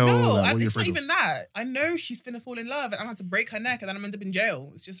other girl? No, Like, what are you it's not afraid of? even that. I know she's finna fall in love, and I'm going to break her neck, and then I'm end up in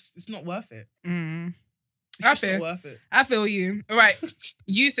jail. It's not worth it. Mm. It's I just feel. not worth it. I feel you. All right,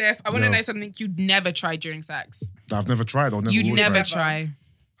 Yusuf, I want to No. know something you'd never try during sex. I've never tried. Or never You'd will never try. try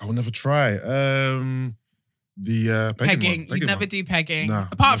I will never try. The pegging. one. You'd never one. do pegging. Nah,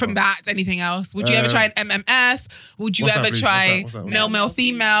 Apart from never. that, anything else? Would you ever try an MMF? Would you what's that, ever please? try What's that? male, male,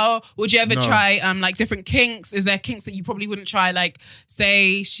 female? Would you ever No. try like different kinks? Is there kinks that you probably wouldn't try? Like,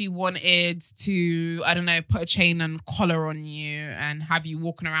 say she wanted to, I don't know, put a chain and collar on you and have you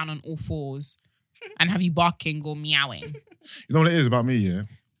walking around on all fours and have you barking or meowing. You know what it is about me, yeah?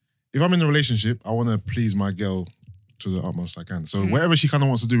 If I'm in a relationship, I want to please my girl to the utmost I can. So Mm. whatever she kind of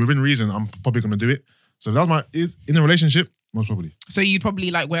wants to do within reason, I'm probably going to do it. So if that's in a relationship, most probably. So you'd probably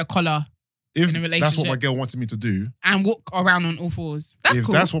like wear a collar If In a that's what my relationship. girl wanted me to do, and walk around on all fours. That's if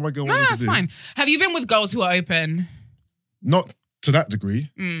cool. that's what my girl No, wanted to that's do, fine. Have you been with girls who are open? not to that degree,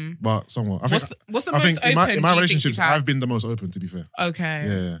 Mm. but somewhat. I think, What's the I most think open in my do you think relationships, you've had? I've been the most open, to be fair. Okay.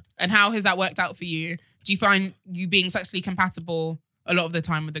 Yeah. And how has that worked out for you? Do you find you being sexually compatible a lot of the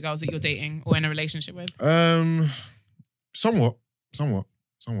time with the girls that you're dating or in a relationship with? Somewhat.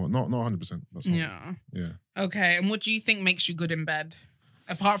 Somewhat. Not 100%, but somewhat. Yeah. Yeah. Okay. And what do you think makes you good in bed?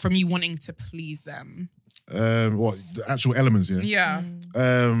 Apart from you wanting to please them. What the actual elements? Yeah.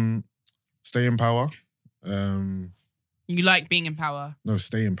 Yeah. Stay in power. You like being in power. No,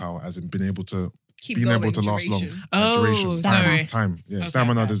 stay in power, as in being able to Keep being going, able to last long. duration. Oh, duration. sorry. Time. Yeah. Okay,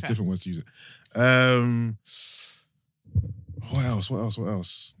 Stamina. okay, There's okay. different words to use it. What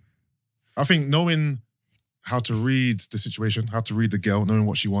else? I think knowing how to read the situation, how to read the girl, knowing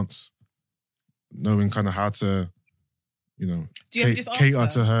what she wants, knowing kind of how to, Do you ever just ask cater her?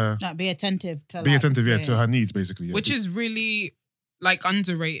 to her, Like, be attentive to to her needs, basically. Yeah. Which is really like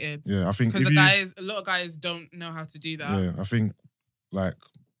underrated. yeah, I think Because if a lot of guys don't know how to do that. yeah, I think like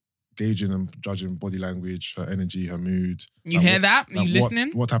gauging and judging body language, her energy, her mood. You like hear what- that? like You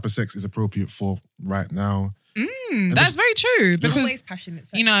listening? What type of sex is appropriate for right now? That's very true. There's Because always passionate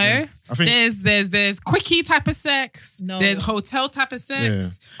sex. you know, I think there's quickie type of sex. No. There's hotel type of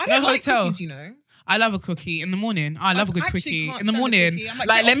sex. I don't No like hotel. cookies, you know. I love a cookie in the morning. I love a good actually quickie can't in the stand a morning. quickie. I'm like,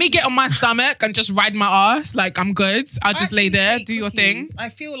 Like, get let off me me. get on my stomach and just ride my ass. Like, I'm good. I'll just lay actually there, hate do your cookies. thing. I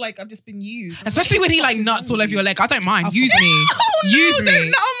feel like I've just been used. I'm Especially like, when he what the like fuck is nuts wrong all over with your you? leg. I don't mind. Use me. Use me. Don't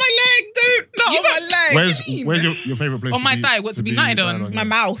nut on my leg. Don't nut on my leg. where's What do you mean? where's your favorite place On to my be, thigh, what to be nutted on? my yeah.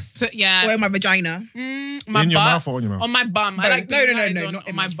 mouth So, yeah. or in my vagina? My In your butt. mouth or on your mouth? On my bum. I Both. like No, being no, no, nutted no, on, not in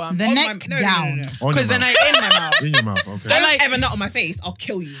on my my- bum. The On my- neck no, no, down. no, no. On your Because then mouth. I In my mouth. In your mouth, okay. Don't like- ever nut on my face. I'll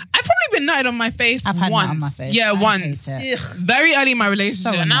kill you. I've probably been nutted on my face I've had once. nut on my face. Yeah, I hate once. it. Ugh, Very early in my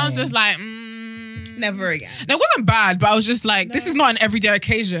relationship. And I was annoying. just like, never again. No, it wasn't bad, but I was just like, this is not an everyday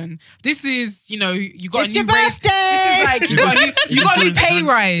occasion. This is, you got It's a new your raise. birthday. This is like, you got a new pay Is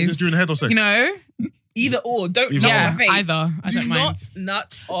rise. this during head or sex? You know? Either or. Don't Either nut or. on my face. Either. I Do don't mind. not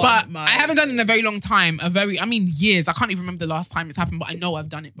nut on But my I haven't done it in a very long time. Years. I can't even remember the last time it's happened, but I know I've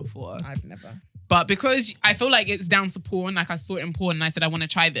done it before. I've never. But because I feel like it's down to porn, like I saw it in porn and I said I want to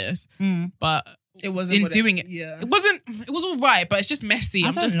try this. But It wasn't in what doing it, Yeah. it was all right, but it's just messy. I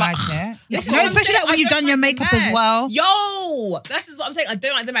I'm don't just like like, it. This is No, what I'm especially saying. like when I you've don't done your like the makeup as mess. well. Yo, this is what I'm saying. I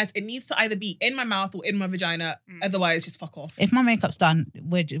don't like the mess. It needs to either be in my mouth or in my vagina. Otherwise, just fuck off. If my makeup's done,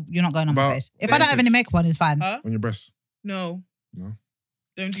 you're not going on my But- face. If I don't have any makeup on, it's fine. Huh? On your breast. No. No.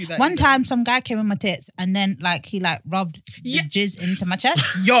 Don't do that. One either. time, some guy came in my tits and then he rubbed Yeah. the jizz into my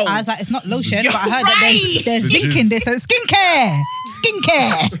chest. Yo. I was like, it's not lotion, Yo, but I heard that right. there's The zinc jizz. in this. So skincare.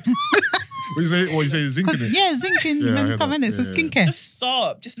 What you say? Zinc in it? Yeah, zinc in Yeah, I men's heard come that. in it. So Yeah, yeah. skincare. Just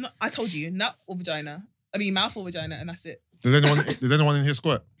stop. Just not. I told you, nut or vagina. I mean, mouth or vagina, and that's it. Does anyone in here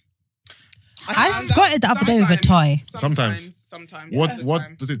squat? I squatted the other day with a toy. Sometimes. What All the what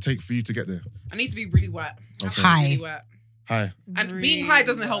time. does it take for you to get there? I need to be really wet. I have to be High. Really wet. Hi. And being high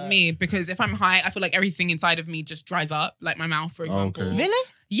doesn't help me because if I'm high, I feel like everything inside of me just dries up, like my mouth, for example. okay. Really?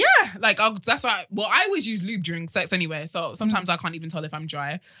 Yeah, like that's why. I always use lube during sex anyway, so sometimes I can't even tell if I'm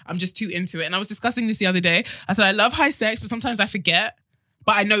dry. I'm just too into it. And I was discussing this the other day. I said I love high sex, but sometimes I forget.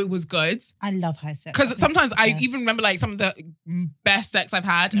 But I know it was good I love high sex. because sometimes I Yes. even remember like some of the best sex I've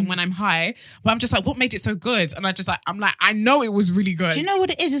had, and when I'm high, but I'm just like, what made it so good? And I know it was really good. Do you know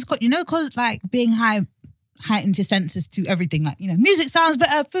what it is? It's got, because being high heightens your senses to everything. Music sounds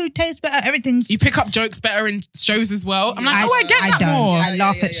better, food tastes better, everything's. You pick up jokes better in shows as well. I'm like, I get that don't. more. I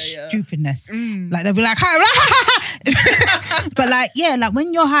laugh Yeah, at yeah. stupidness. They'll be like, but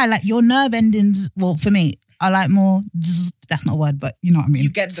when you're high, your nerve endings, well, for me, are more, that's not a word, but you know what I mean. You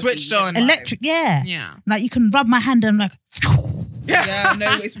get the Switched feel, you on. get the vibe. Electric, yeah. Yeah. You can rub my hand and Yeah,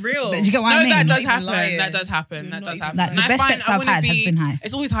 no, it's real. do you get what I No, mean? that does even happen. lying. That does happen. You're That not does even happen. lying. And The I best find sex I I've wanna had has be- been high.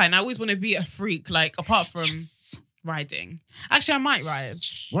 It's always high, and I always want to be a freak. Apart from riding. Actually, I might ride.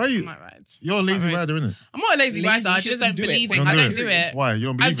 Why are I you? might ride. You're a lazy Alright. rider, innit? I'm not a lazy rider. I She just doesn't don't do it. believe You it. don't I do don't it. do it. Why? You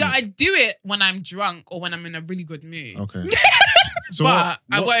don't believe I in it? do it when I'm drunk or when I'm in a really good mood. Okay. So But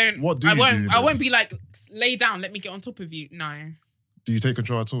what, What do you do? in I bed? won't be like, lay down, let me get on top of you. No. Do you take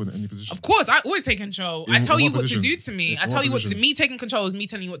control at all in any position? Of course, I always take control. I In tell what you what position? to do to me. In I tell what you what to do. position? Me taking control is me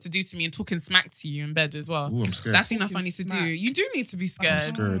telling you what to do to me and talking smack to you in bed as well. Ooh, I'm scared. That's enough I need to do. smack. You do need to be scared.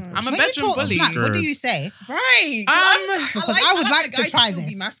 scared. I'm a When you bedroom talk bully. smack, what do Scared. you say? Right. Because I would like to try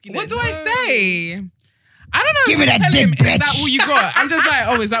this. What do I say? I don't know. Give me Just that tell him, dick, Is that bitch. all you got? I'm just like,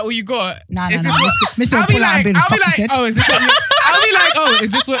 oh, is that all you got? No, Is no, this no. what- Mr. I'll be Pull out like, being I'll be fuck like, said. oh, is this what you? I'll be like, oh,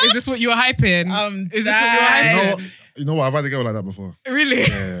 is this what you were hyping? Is this what you were You know hyping? what? You know what? I've had a girl like that before. Really?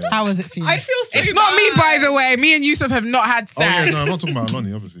 Yeah. How was it for you? I feel so It's not me, by the way. Me and Yusuf have not had Oh sex. yeah, no, I'm not talking about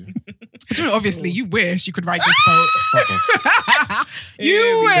Lonnie, obviously. What do you mean, obviously, you wish you could ride this boat. Fuck off.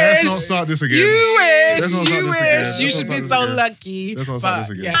 You Let's wish. not start this again. You wish. Let's not start You this again. wish. Let's You not should start be this so again. lucky. Let's not start But,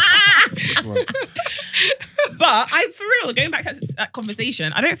 this again. yeah. Come on. But for real, going back to that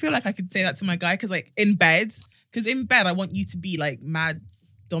conversation, I don't feel like I could say that to my guy because in bed I want you to be mad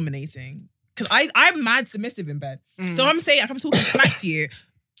dominating. Because I'm mad submissive in bed. So I'm saying, if I'm talking smack to you,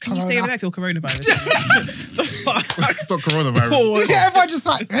 can you say that I feel coronavirus? The fuck? It's not coronavirus. Pause. Yeah, everyone just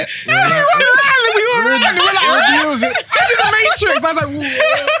like, We were running. We're like, I did the Matrix. I was like,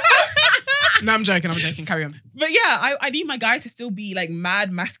 whoa. No, I'm joking. Carry on. But yeah, I need my guy to still be like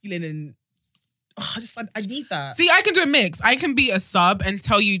mad masculine and I need that. See, I can do a mix. I can be a sub and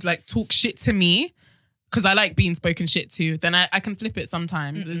tell you like talk shit to me because I like being spoken shit to. Then I can flip it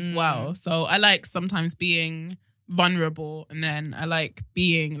sometimes as well. So I like sometimes being vulnerable, and then I like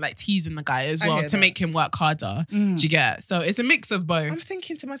being like teasing the guy as well to make him work harder. Do you get? So it's a mix of both. I'm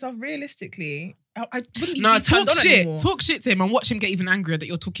thinking to myself, realistically, I wouldn't even No, be turned talk on shit. anymore. Talk shit to him and watch him get even angrier that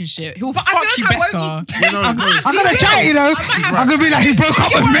you're talking shit. He'll But fuck I feel you like I won't better. I'm gonna try it, you know. I'm gonna be like, he broke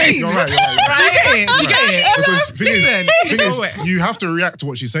up with me. You're right. Do you get it? Do you get it? Because Listen, thing it's is, all it. you have to react to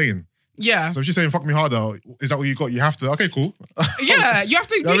what she's saying. Yeah. So if she's saying "fuck me harder," is that what you got? You have to. Okay, cool. Yeah, you have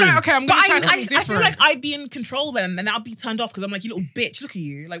to be I mean- like, okay, I'm But gonna try I something different. feel like I'd be in control then, and I'll be turned off because I'm like, you little bitch, look at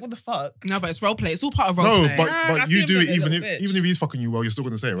you. Like, what the fuck? No, but it's role play. It's all part of role No, play. but I you feel do like it a even little if bitch. he's fucking you well, you're still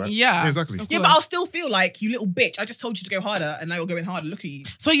gonna say it, right? Yeah. exactly. Of Yeah, course. but I'll still feel like, you little bitch, I just told you to go harder, and now you're going harder. Look at you.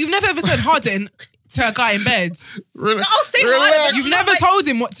 So you've never ever said harder to a guy in bed? Really? I'll say harder, but You've not never like- told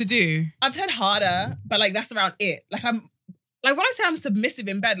him what to do? I've said harder, but like that's around it. Like when I say I'm submissive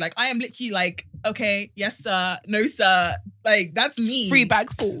in bed, like I am literally like, okay, yes sir, no sir, like that's me. 3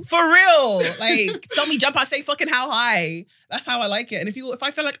 bags full. For real. Like tell me jump, I say fucking how high. That's how I like it. And if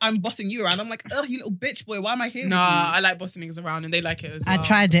I feel like I'm bossing you around, I'm like, oh, you little bitch boy, why am I here? Nah, with you? I like bossing niggas around and they like it as well. I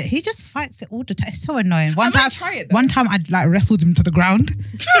tried it. He just fights it all the time. It's so annoying. One might try it, though. time I like wrestled him to the ground,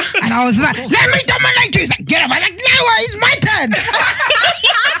 and I was like, "Let me dominate you." He's like, "Get up!" I'm like, "No, it's my turn."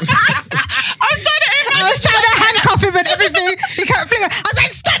 I was trying to handcuff him and everything. He kept flicking. I was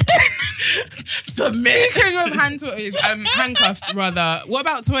like, "Stop doing." Submit. Speaking of handcuffs rather, what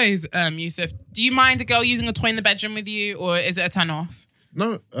about toys, Yusuf? Do you mind a girl using a toy in the bedroom with you, or is it a turn off?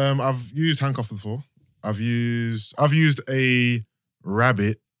 No, I've used handcuffs before. I've used a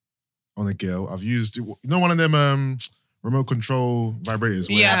rabbit on a girl. I've used one of them remote control vibrators.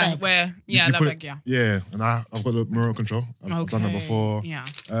 Where Yeah, you love put it, it, yeah, and I've got the remote control. I've done that Okay, before. yeah.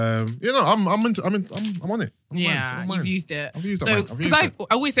 I'm on it. I don't Yeah, mind. you've used it. I've used that. So, I've used because it.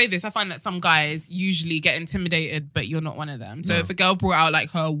 I always say this, I find that some guys usually get intimidated, but you're not one of them. So No. if a girl brought out like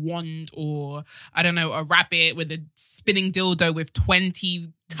her wand or, I don't know, a rabbit with a spinning dildo with 20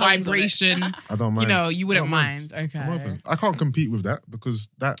 Tongues on it. vibration, I don't mind. you wouldn't I don't mind. Okay. I'm open. I can't compete with that because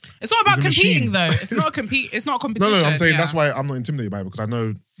that. It's not about is a machine. competing though. It's not it's not competition. No, I'm saying yeah. that's why I'm not intimidated by it because I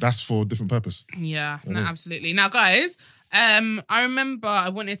know that's for a different purpose. Yeah, no, absolutely. Now, guys, I remember I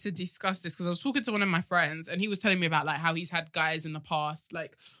wanted to discuss this because I was talking to one of my friends and he was telling me about like how he's had guys in the past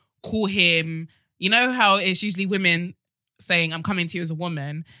like call him. You know how it's usually women saying, "I'm coming to you as a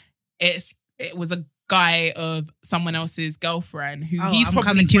woman." It was a guy of someone else's girlfriend who he's I'm probably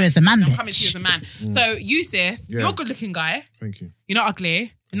coming to you as a man. I'm bitch. coming to you as a man. So Yusuf, you're a good-looking guy. Thank you. You're not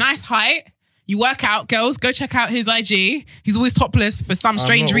ugly. Nice height. You work out, girls. Go check out his IG. He's always topless for some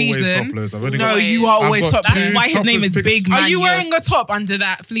strange I'm not always reason. topless. I've only No, got- you are I've always got topless. two That's why his name topless is pics. Big Man. Are you wearing yes. a top under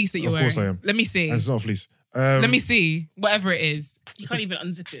that fleece that you're Of wearing? course I am. Let me see. And it's not a fleece. Let me see. Whatever it is. You can't even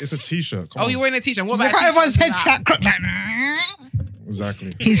unzip it. It's a t-shirt. Come Oh, on. you're wearing a t-shirt. What Look about how a t-shirt everyone's head under that crook like.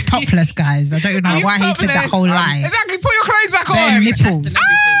 Exactly. He's topless, guys. I don't know He's why he said that topless. whole lie. Exactly. Put your clothes back Bare on. nipples.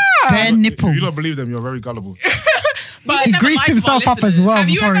 Bare If nipples. you don't believe them, you're very gullible. But He never greased lied to himself our up as well have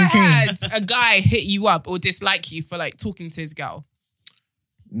you before ever he came. had a guy hit you up or dislike you for like talking to his girl?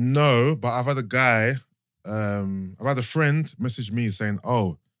 No, but I've had a guy, I've had a friend message me saying,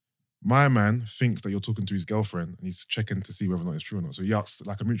 "Oh, my man thinks that you're talking to his girlfriend and he's checking to see whether or not it's true or not." So he asked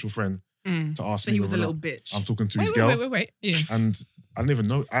like a mutual friend to ask So me he was a whether or little not bitch. I'm talking to his Wait, girl. wait. Yeah. And I didn't even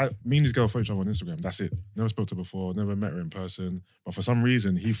know. Me and his girl follow each other on Instagram. That's it. Never spoke to her before. Never met her in person. But for some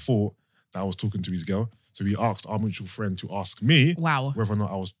reason, he thought that I was talking to his girl. So he asked our mutual friend to ask me Wow. whether or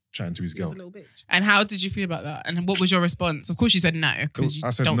not I was chatting to his He was girl. a little bitch. And how did you feel about that? And what was your response? Of course you said no because you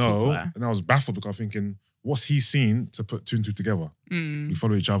I said don't talk to no, her. and I was baffled because I'm thinking, what's he seen to put two and two together? We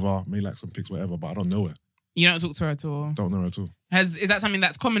follow each other, may like some pics, whatever, but I don't know her. You don't talk to her at all. Don't know her at all. Is that something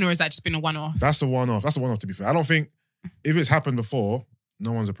that's common or has that just been a one-off? That's a one-off. That's a one-off, to be fair. I don't think, if it's happened before,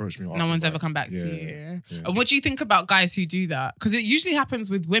 no one's approached me. or No asked one's me ever about come it. back to Yeah, you. yeah. And what do you think about guys who do that? Because it usually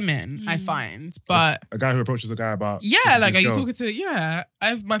happens with women, I find. But A guy who approaches a guy about... yeah, talking to like, his are you girl. talking to? Yeah,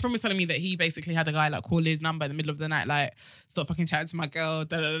 my friend was telling me that he basically had a guy like call his number in the middle of the night, like stop fucking chatting to my girl.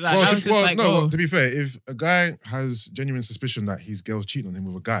 Da, da, da, da. Well, And I to, was just well, like, no, oh, well, to be fair, if a guy has genuine suspicion that his girl's cheating on him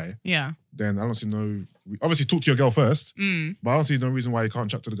with a guy, yeah. then I don't see no... Obviously, talk to your girl first, Mm. but I don't see no reason why you can't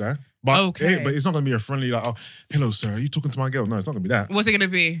chat to the guy. But Okay. but it's not gonna be a friendly like, oh, hello, sir, are you talking to my girl? No, it's not gonna be that. What's it gonna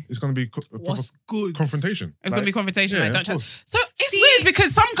be? It's gonna be a proper What's good? confrontation. It's gonna be confrontation. yeah, Like, don't of chat. course. So it's weird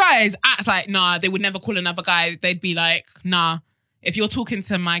because some guys act like, nah, they would never call another guy. They'd be like, nah, if you're talking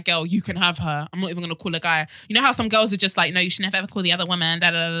to my girl, you can have her. I'm not even gonna call a guy. You know how some girls are just like, no, you should never ever call the other woman. Da,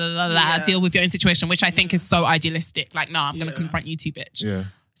 da, da, da, da, Yeah. Deal with your own situation, which I think is so idealistic. Like, nah, I'm gonna confront you too, bitch. Yeah.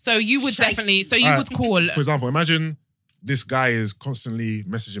 So you would definitely. So you Alright. would call. For example, imagine this guy is constantly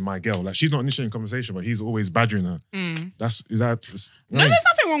messaging my girl. Like she's not initiating conversation, but he's always badgering her. Mm. No, No, there's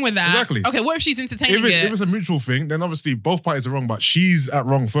nothing wrong with that. Exactly. Okay, what if she's entertaining if it? it's a mutual thing, then obviously both parties are wrong, but she's at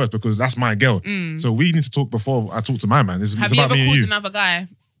wrong first because that's my girl. So we need to talk before I talk to my man. It's Have you about ever me and called you. another guy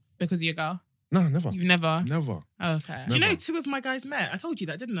because of your girl? No, never. You've never. Never. Okay. Do you know Never. 2 of my guys met? I told you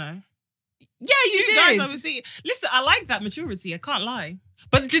that, didn't I? Yeah, you 2 guys did. I was dating. Listen, I like that maturity. I can't lie.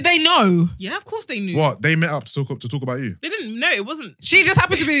 But did they know? Yeah, of course they knew. What? They met up to talk about you? They didn't know. It wasn't. She just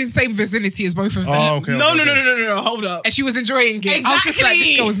happened to be in the same vicinity as both of them. Oh, okay. No. And Hold up. she was enjoying it. I was just like, this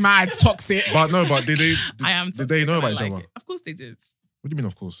Exactly. girl's mad, toxic. But did they? I am. Did they know about I each like other? it. Of course they did. What do you mean?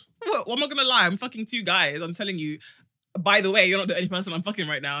 Of course. What? I'm not gonna lie. I'm fucking 2 guys. I'm telling you. By the way, you're not the only person I'm fucking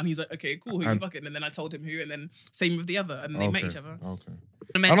right now. And he's like, okay, cool. Who you And- fucking? And then I told him who, and then same with the other, and they met each other. Okay.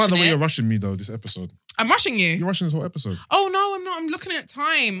 I I like the way it. you're rushing me though. This episode, I'm rushing you. you're rushing this whole episode. Oh no, I'm not. I'm looking at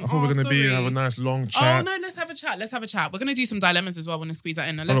time. I thought we were gonna have a nice long Oh chat. no, let's have a chat. Let's have a chat. We're gonna do some dilemmas as well. We're gonna squeeze that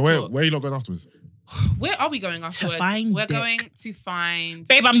in. And Hold let's on, talk. where are you lot going afterwards? Where are we going afterwards? find We're dick. going to find.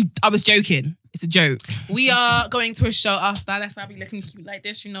 Babe, I was joking. It's a joke. We are going to a show after. That's why I be looking cute like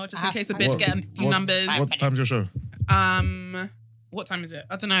this, you know, just in case a bitch get a few numbers. What time's your show? What time is it?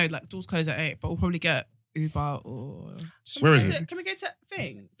 I don't know. Like doors close at 8, but we'll probably get Uber or. Where is it? Can we go to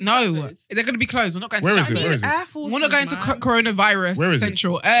thing? No, Stratford? they're going to be closed. We're not going Where to is it? Stratford. Where is it? Air Force. We're not going to coronavirus Where is it?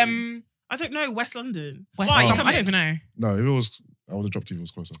 central. I don't know. West London. West Why? London. You I don't even know. No, if it was, I would have dropped you if it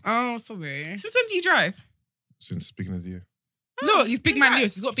was closer. Oh, sorry. Since when do you drive? Since the beginning of the year. Look, he's big man congrats.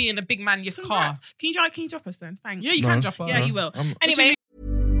 Lewis. He's got to be in a big man Lewis car. Congrats. Can you drop us then? Thanks. Yeah, you No. can drop her. Yeah, you will. I'm- Anyway,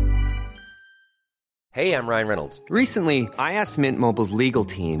 Hey, I'm Ryan Reynolds. Recently, I asked Mint Mobile's legal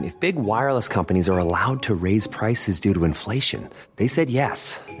team if big wireless companies are allowed to raise prices due to inflation. They said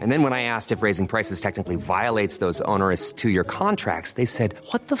yes. And then when I asked if raising prices technically violates those onerous 2-year contracts, they said,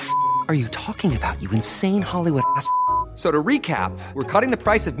 "What the f*** are you talking about, you insane Hollywood ass?" So to recap, we're cutting the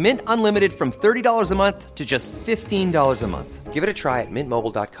price of Mint Unlimited from $30 a month to just $15 a month. Give it a try at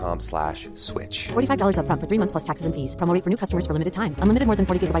mintmobile.com/switch. $45 up front for 3 months plus taxes and fees. Promo rate for new customers for limited time. Unlimited more than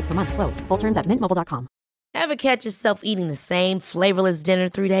 40 gigabytes per month. Slows full terms at mintmobile.com. Ever catch yourself eating the same flavorless dinner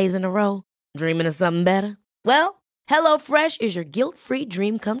 3 days in a row? Dreaming of something better? Well, HelloFresh is your guilt-free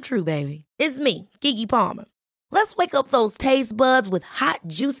dream come true, baby. It's me, Keke Palmer. Let's wake up those taste buds with hot,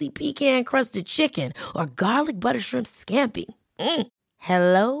 juicy pecan-crusted chicken or garlic butter shrimp scampi.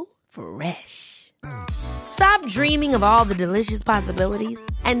 Hello Fresh. Stop dreaming of all the delicious possibilities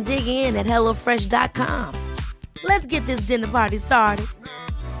and dig in at HelloFresh.com. Let's get this dinner party started.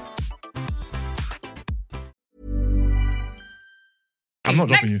 I'm not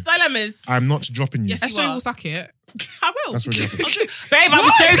dropping next you. dilemmas. I'm not dropping you. Yes, SJ you are. will suck it. I will. That's really happened. Babe, I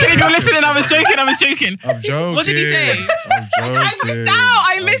was joking. If you're listening, I was joking. I'm joking. What did he say? I'm joking. I missed out.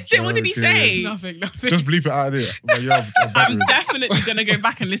 I missed it. What did he joking. say? Nothing. Just bleep it out of there. But yeah, I'm I'm buggering. definitely gonna go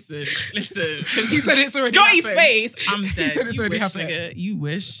back and listen. Because He said it's already Scotty's happened. face. I'm dead. said it's You already wish, happened. nigga. You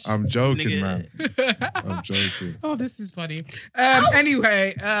wish. I'm joking, Nigga. man. I'm joking. Oh, this is funny.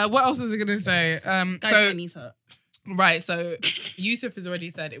 Anyway, what else was I going to say? Guys, So my knees hurt. Right, so Yusuf has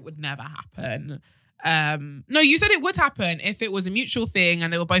already said it would never happen. No, you said it would happen if it was a mutual thing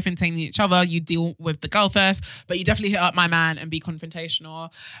and they were both entertaining each other. You deal with the girl first, but you definitely hit up my man and be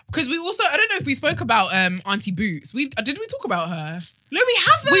confrontational. Because we also, I don't know if we spoke about Auntie Boots. Did we talk about her? No, we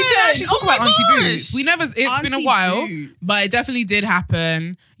haven't. We did actually talk Oh my about Auntie gosh. Boots. We never. It's been a Auntie while, Boots. but it definitely did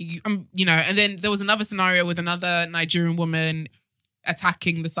happen. You know, and then there was another scenario with another Nigerian woman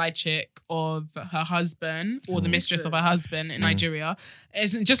attacking the side chick of her husband or the mistress of her husband in Nigeria.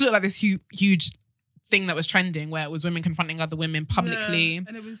 It just looked like this huge thing that was trending where it was women confronting other women publicly. Yeah,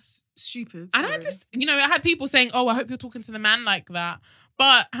 and it was stupid. And I just, I had people saying, "Oh, I hope you're talking to the man like that."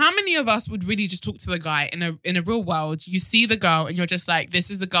 But how many of us would really just talk to the guy in a real world? You see the girl and you're just like, "This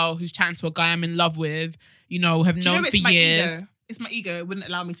is the girl who's chatting to a guy I'm in love with." Have known for years. Ego? It's my ego. It wouldn't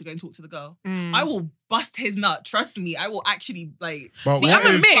allow me to go and talk to the girl. Mm. I will bust his nut. Trust me. I will actually like. But See, what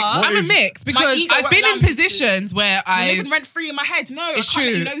I'm a if- mix. what I'm a if- mix because ego I've won't been allow in me to. positions where You're I've. living rent free in my head. No, It's I can't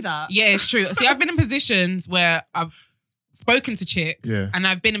true. let you know that. Yeah, it's true. See, I've been in positions where spoken to chicks, Yeah. and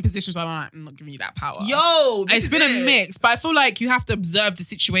I've been in positions where I'm like, I'm not giving you that power. Yo, It's been a mix, but I feel like you have to observe the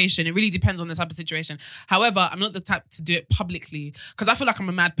situation. It really depends on the type of situation. However, I'm not the type to do it publicly because I feel like I'm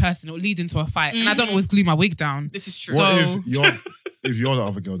a mad person. It will lead into a fight, and I don't always glue my wig down. This is true. What So- if you're the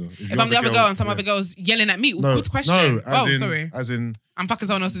other girl though? If I'm the other girl and some other girl's yelling at me, No, good question. no, as in, I'm fucking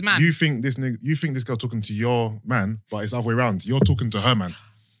someone else's man. you think this girl talking to your man, but it's the other way around. You're talking to her man.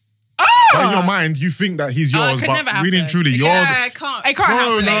 But in your mind, you think that he's Oh, it yours, could but never really and happen. truly, you're. Yeah, it can't. It can't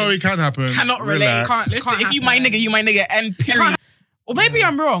happen. No, it can happen. Cannot relate. Relax. Can't- Listen, if you my nigga, you my nigga, and period. Or maybe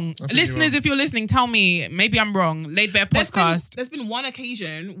I'm wrong. I think you're Listeners, wrong. if you're listening, tell me. Maybe I'm wrong. Laid Bear podcast. There's been one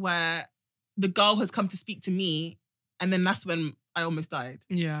occasion where the girl has come to speak to me, and then that's when I almost died.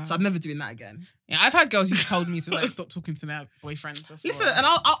 Yeah. So I'm never doing that again. Yeah, I've had girls who've told me to like stop talking to their boyfriends before. Listen, and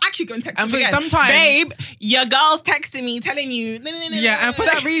I'll actually go and text And them for again. sometimes- Babe, your girl's texting me, telling you. Yeah, and for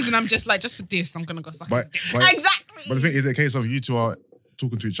that reason, I'm just like, just for this, I'm gonna go suck his But, dick. but, Exactly. but the thing is, it a case of you two are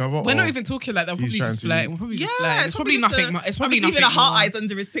talking to each other? We're or not even talking like that. We're he's probably trying just to- flirting. We're probably just Yeah, flirting. It's probably just nothing. It's probably I'm nothing. even a heart more. eyes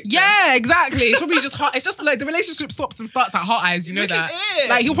under his picture. Yeah, exactly. It's probably just hot. It's just like the relationship stops and starts at hot eyes. You know This that. is it.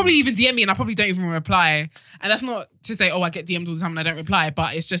 Like he'll probably even DM me and I probably don't even reply. And that's not to say, oh, I get DM'd all the time and I don't reply.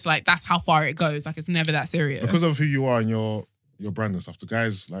 But it's just like that's how far it goes. Like it's never that serious. Because of who you are and your brand and stuff, the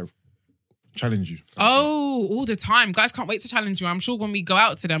guys like challenge you. Oh, all the time. Guys can't wait to challenge you. I'm sure when we go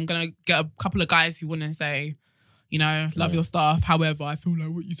out today, I'm gonna get a couple of guys who want to say, you know, love your stuff. However, I feel like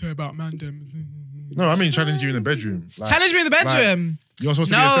what you say about mandem. No, I mean challenge you in the bedroom. Like, Challenge me in the bedroom. like, you're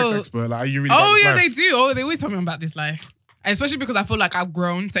supposed to be a sex No. expert. Like, are you really? Oh about this yeah, life? they do. Oh, they always tell me about this life. And especially because I feel like I've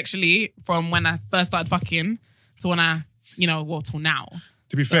grown sexually from when I first started fucking to when I, you know, well, till now.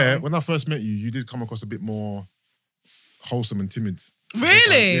 To be fair, when I first met you, you did come across a bit more wholesome and timid.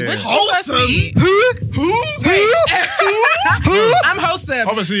 Really? Yeah. When did you first meet? I'm wholesome.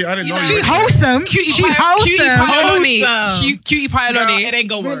 Obviously, I didn't know She you. wholesome. Cutie She Cutie wholesome. Pioloni. Wholesome. Cutie Girl, Pioloni. it ain't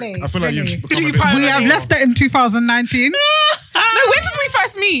gonna work. Really? I feel like Really? you've become a Cutie bit pie. We more- have left that in 2019. No, when did we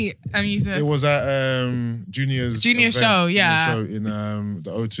first meet? You said It was at Junior's Junior event, show, yeah. Junior show in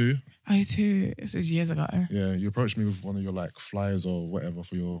the O2. Oh, too. This is years ago. Yeah, you approached me with one of your like flyers or whatever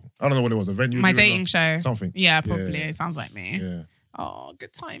for your, I don't know what it was, a venue. My you were dating on? show. Something. Yeah, probably. It sounds like me. Yeah, Oh,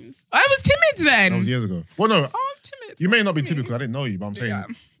 good times. I was timid then. that was years ago. Well, no, I was timid. you may not be typical. I didn't know you, but I'm saying Yeah.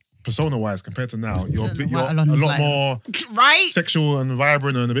 persona-wise compared to now, you're a, bit, you're what a Alon's lot like. more Right? sexual and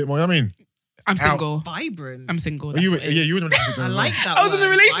vibrant and a bit more, you know what I mean? I'm single. Vibrant. I'm single. Are that's you, what it is. yeah, you were in a relationship then I as like well. that. I was in a word,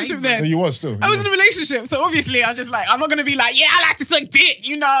 relationship vibrant. then. No, you was still. I was in a relationship, so obviously I'm just like, I'm not gonna be like, yeah, I like to suck dick,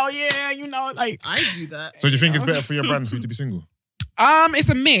 you know, yeah, you know, like, I do that. So do you think it's better for your brand for you to be single? it's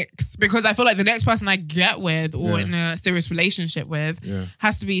a mix because I feel like the next person I get with or Yeah. in a serious relationship with Yeah.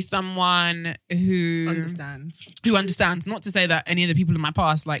 has to be someone who Understands. Not to say that any of the people in my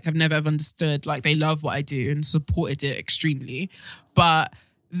past like have never ever understood, like they love what I do and supported it extremely, but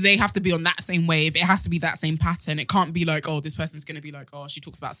they have to be on that same wave. It has to be that same pattern. It can't be like, oh, this person's gonna be like, oh, she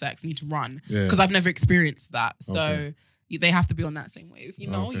talks about sex, I need to run. Yeah. Because I've never experienced that. So Okay. they have to be on that same wave, you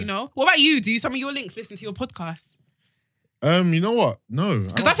know, Okay. you know. What about you? Do some of your links listen to your podcast? You know what? No.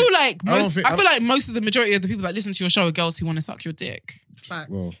 Because I feel like I feel like most of the majority of the people that listen to your show are girls who want to suck your dick. Facts.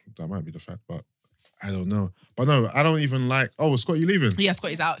 Well, that might be the fact, but I don't know. But no, I don't even like. Oh, Scott, you leaving? Yeah,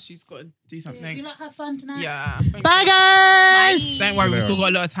 Scotty's out. She's got to do something. You lot have fun tonight. Yeah. Bye, guys. Don't worry, we've later. still got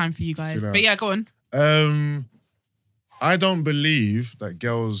a lot of time for you guys. See you But yeah, go on. I don't believe that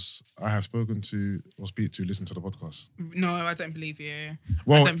girls I have spoken to or speak to listen to the podcast. No, I don't believe you.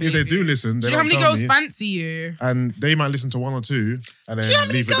 Well, I don't if they believe do you. listen, Do they you know how don't many tell girls me, fancy you? and they might listen to one or two and then Do you know how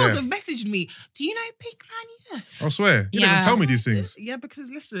many leave it girls there. have messaged me? Do you know Big Man? Yes. I swear, you Yeah. never tell me these things. Yeah,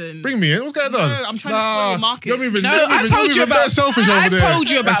 because listen. Bring me in. What's going on? No, I'm trying to spoil your market. You're moving. No, you're I've moving, told you're you moving about. very selfish over I've there. told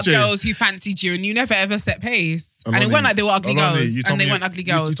you about SJ. girls who fancied you, and you never ever set pace. And it Alani, weren't like they were ugly Alani, girls, you told and they me- weren't ugly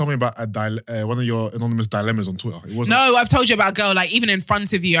You girls. told me about one of your anonymous dilemmas on Twitter. It wasn't. No, I've told you about a girl, like even in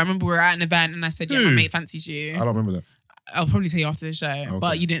front of you. I remember we were at an event and I said, yeah, my Who? mate fancies you. I don't remember that. I'll probably tell you after the show, Okay.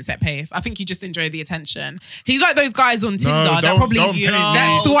 but you didn't set pace. I think you just enjoy the attention. He's like those guys on Tinder that don't- probably don't paint me-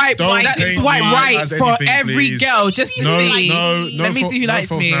 that swipe don't that paint swipe me right as for anything, every please. girl just to No, see. no, Let me see who likes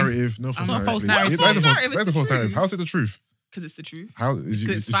false me. narrative. No false not narrative. false please. narrative. Where's the False narrative, where's the it's false the narrative? truth. How's it the truth? Because it's the truth. How is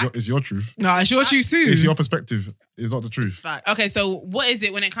It's it's your truth? No, it's your truth too. It's your perspective. It's not the It's truth. fact. Okay, so what is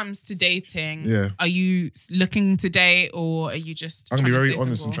it when it comes to dating? Yeah. Are you looking to date or are you just I'm gonna be trying to very stay honest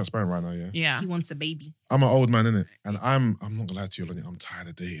and single? transparent right now. Yeah. Yeah. He wants a baby. I'm an old man, innit? And I'm not gonna lie to you, Lonnie, I'm tired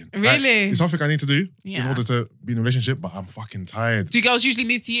of dating. Like, Really? it's something I need to do in Yeah. order to be in a relationship, but I'm fucking tired. Do girls usually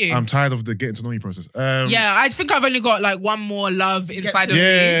move to you? I'm tired of the getting to know you process. Yeah, I think I've only got like one more love inside of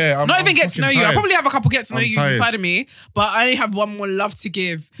Yeah, me. I'm Not even get to know fucking you. I tired. probably have a couple get to know I'm you tired. inside of me, but I only have one more love to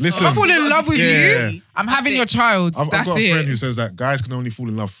give. Listen. If I fall in love with Yeah. you, I'm having your child. I've That's got a friend it. who says that guys can only fall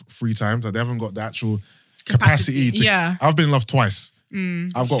in love 3 times. That they haven't got the actual capacity to. Yeah. I've been in love twice.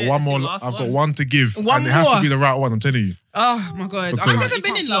 I've got Shit, one that's more. your last I've got one. one to give, One and it has more. to be the right one. I'm telling you. Oh my God. Because- I I've can't- never you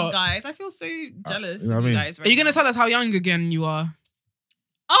been can't in love, flop. guys. I feel so jealous. you know what I of mean? you guys. Are you going to tell us how young again you are?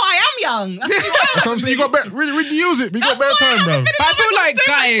 Oh, I am young. That's what That's what I'm saying. You got better. Reuse it. We got better time, bro. But I feel like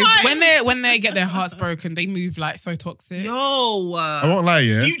so much guys, time. when they get their hearts broken, they move like so toxic. Yo, I won't lie,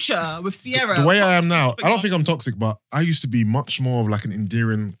 yeah. Future with Sierra. The way I am now, Toxic, I don't think I'm toxic, but I used to be much more of like an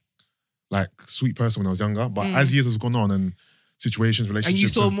endearing, like sweet person when I was younger. But as years have gone on and situations, And relationships, you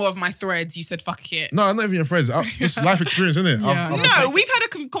saw have- more of my threads. You said, fuck it. no, not even your friends. Just life experience, isn't it? Yeah. No, we've had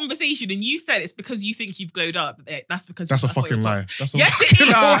a conversation and you said it's because you think you've glowed up. That's because That's a what fucking you're lie. toxic. That's a Yes, it fucking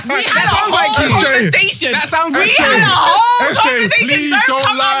is. lie. We had That a sounds like whole you. conversation. That sounds we like had you. a whole SJ, conversation. please Don't don't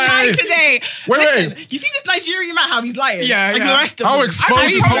come lie. online today. Wait. Listen, you see this Nigerian man, how he's lying? Yeah, like yeah. the rest of I'll them. expose I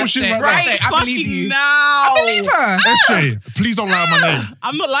this believe whole you, shit SJ. right Right, I fucking believe you. now. I believe her. now. SJ, please don't lie on my name.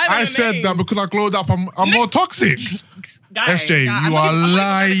 I'm not lying. on I your said name. that because I glowed up, I'm more toxic. Guys, SJ, I'm you not are even- I'm not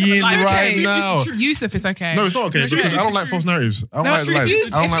lying even gonna lie. right now. Yusuf is okay. No, it's not okay because I don't like false narratives. I don't like if lies. you,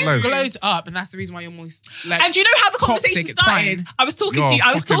 I don't like lies. glowed up, and that's the reason why you're most like. And do you know how the toxic, conversation it's fine. started? I was talking You're to you. a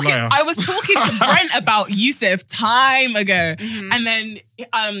I was fucking talking. liar. I was talking to Brent about Yusuf time ago, and then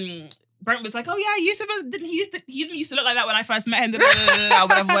Brent was like, "Oh yeah, Yusuf he didn't used to look like that when I first met him."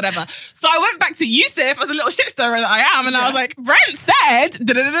 Whatever. So I went back to Yusuf as a little shit stirrer that I am, and I was like, "Brent said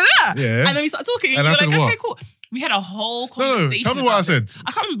Yeah. and then we started talking, And and I you said were like, what? "Okay, cool." We had a whole No, conversation. tell me what I about said. this.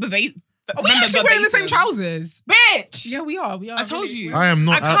 I can't remember. Are we actually wearing the same trousers? Bitch. Yeah, we are. We are. I told really. you. I am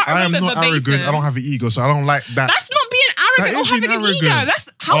not. I can't I am remember not arrogant. verbatim. I don't have an ego, so I don't like that. That's not being arrogant That or is having being an ego. arrogant. That's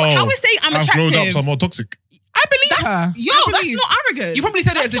how we're saying I'm I've attractive. glowed up, so I'm more toxic. I believe her. Yo, I that's believe. not arrogant. You probably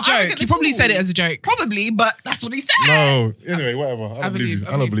said it That's as a not joke. arrogant You at probably all. said it as a joke. Probably, but that's what he said. No. Anyway, whatever. I don't believe believe- you.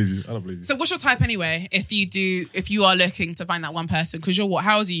 I I don't believe. believe you. I don't believe you. So what's your type anyway? If you are looking to find that one person, because you're what?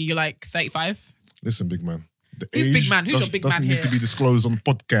 How old are you? You're like 35. Listen, big man. The Who's age big man? Who's your big doesn't man need here? to be disclosed on the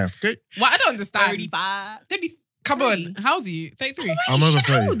podcast. Okay. Well, I don't understand. 35. 33. Come on, how old are you? 33. I'm over shit,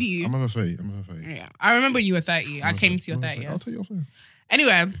 how 30. old are you? I'm over 30. I'm over 30. Yeah, I remember you were 30. I came to your 30. I'll tell you off air.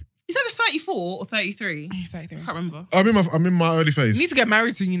 Anyway, Is that 34 or 33? I he's 33. can't remember. I'm in my early You phase. need to get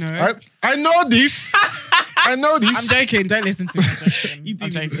married soon, you know. I know this. I know this. I'm joking. Don't listen to me. You do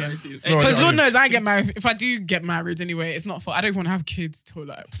I'm need to joking. go to. No, Because I Lord don't. knows I get married. If I do get married anyway, it's not for. I don't want to have kids till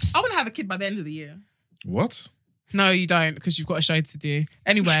like. I want to have a kid by the end of the year. What? No, you don't, because you've got a show to do.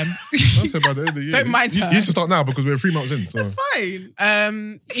 Anyway, I said by the end of the year. Don't mind you her. need to start now because we're 3 months in. So. That's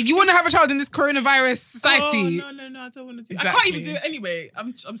fine. you want to have a child in this coronavirus society? Oh, no, I don't want to do it. I Exactly. can't even do it anyway.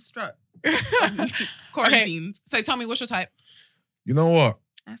 I'm strapped. Quarantined. So tell me, what's your type? You know what?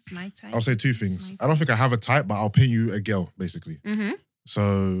 That's my type. I'll say 2 things. I don't think I have a type, but I'll paint you a girl, basically. Mm-hmm.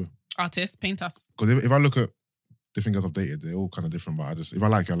 So, Artist, paint us. because if I look at different girls I've dated, they're all kind of different, but if I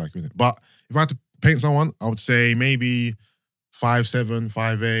like you, I like you. Innit? But if I had to paint someone, I would say maybe 5'7",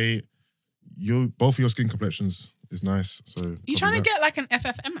 5'8". Both of your skin complexions is nice. So You trying to get like an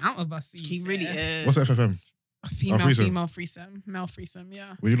FFM out of us? He really is. What's FFM? Female, threesome. female threesome. Male threesome,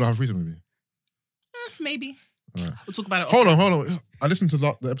 yeah. Well, you don't have a threesome with me. Maybe. All right. We'll talk about it. Hold on. I listened to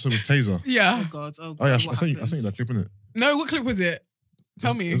the episode with Taser. Yeah. Oh God. Oh yeah, I what sent you happened? that clip, innit? No, what clip was it?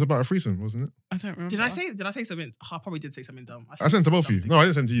 Tell me. It was about a threesome, wasn't it? I don't remember. Did I say something? I probably did say something dumb. I sent it to both of you. No, I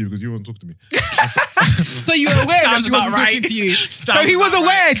didn't send it to you because you wouldn't talk to me. So you were aware that Sounds she wasn't about right. talking to you. So Sounds he was about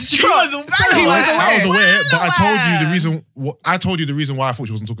aware. right. Did you He not? was aware. So he was I was aware. aware, but I told you the aware. reason. I told you the reason why I thought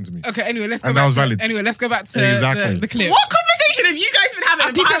she wasn't talking to me. Okay, anyway, let's go And back that was to, valid. Anyway, let's go back to Exactly. the clip. What conversation have you guys been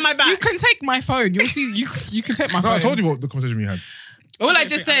having You behind my back? You can take my phone. You'll see. You can take my No, phone. I told you what the conversation we had. All I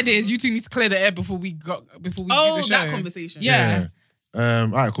just said is you two need to clear the air before we do the show. that conversation. Yeah. All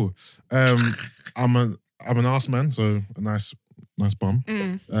right, cool. I'm an arse man, so a nice bum.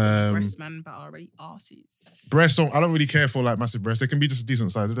 Breast man, but already arses. Breasts, I don't really care for like massive breasts. They can be just a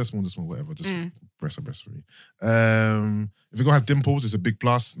decent size. If they're small, whatever. Just breasts are breasts for me. If you go have dimples, it's a big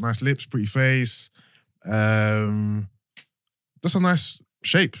plus. Nice lips, pretty face. Just a nice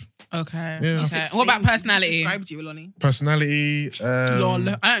shape. Okay. Yeah. Okay. What about personality? Described you, Lonnie. Personality. Lol.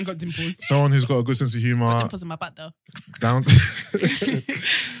 I ain't got dimples. Someone who's got a good sense of humor. Dimples in my butt though.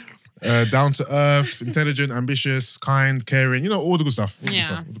 Down to earth, intelligent, ambitious, kind, caring. You know, all the good stuff. All the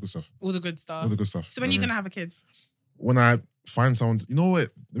Yeah. good stuff. All the good stuff. All the good stuff. So when are you gonna have a kid? When I find someone, you know what?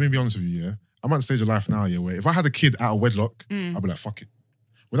 Let me be honest with you, yeah? I'm at the stage of life now, yeah, where if I had a kid out of wedlock, I'd be like, fuck it.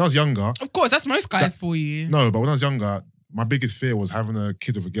 When I was younger, Of course, that's most guys for you. no, but when I was younger, my biggest fear was having a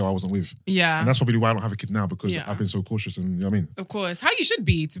kid with a girl I wasn't with. Yeah. And that's probably why I don't have a kid now, because Yeah. I've been so cautious, and you know what I mean? Of course. How you should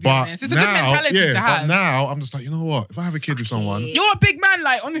be, to be But honest. It's a now, good mentality to have. But now I'm just like, you know what? If I have a kid with someone, You're a big man,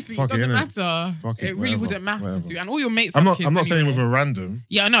 like, honestly, Fuck it doesn't it, innit? matter. Fuck it it, really whatever, wouldn't matter whatever. to you. And all your mates I'm have not kids saying anyway. with a random.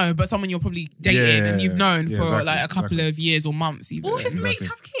 Yeah, I know, but someone you're probably dating Yeah, and you've known yeah, for exactly, like a couple exactly. of years or months even. All his mates Exactly.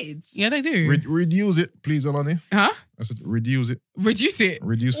 have kids. Yeah, they do. Reduce it, please, Alani. Huh? I said reduce it. Reduce it.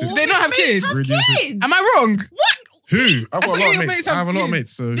 Reduce it. Do they not have kids? Reduce it. Am I wrong? What? Who? I've got a thought lot your of mates. I have have a lot of kids.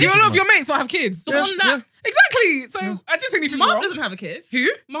 mates. So Do all of your mates not have kids? The one that Exactly. So I didn't say anything Marv wrong. doesn't have a kid. Who?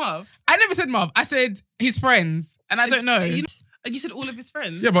 Marv. I never said Marv. I said his friends. And I don't know. You said all of his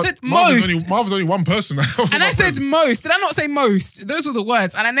friends. Yeah, but said Marvin's most. only one person. And I said most. Did I not say most? Those were the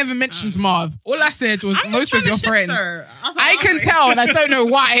words. And I never mentioned Marv. All I said was I'm most just of your trying to friends. shit her. That's all I I'm can saying. tell, and I don't know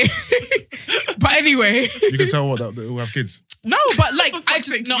why. But anyway. You can tell what that they all have kids. No, but like, For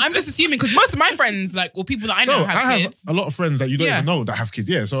fuck's sake, I'm just assuming because most of my friends, like, or people that I know No, have I have kids. a lot of friends that you don't Yeah. even know that have kids.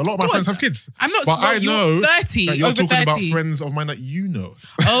 Yeah, so a lot of my Of friends course. have kids. I'm not- but well, I you're know 30, that you're over talking about 30. friends of mine that you know.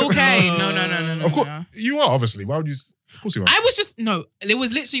 Okay, no. Of course, no. you are obviously. Why would you? Of course you are. I was just it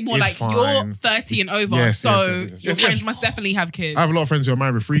was literally more It's like you're fine. 30 and over, Yes, so yes. your Yes, friends yes. must definitely have kids. I have a lot of friends who are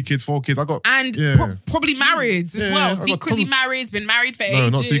married with 3 kids, 4 kids. I got and yeah. probably married as Yeah, well. I got Secretly tons- married, been married for No,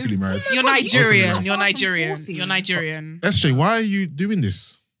 ages. not secretly married. You're God, Nigerian. openly You're married. Nigerian. 40. You're Nigerian. SJ, why are you doing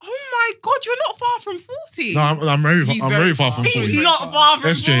this? Oh my God, you're not far from 40. No, I'm very, He's I'm very very far far. from He's 40. He's not far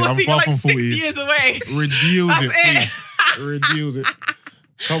from SJ, 40. I'm You're far like from 6 40. years away. Reduce That's it, please. Reduce it.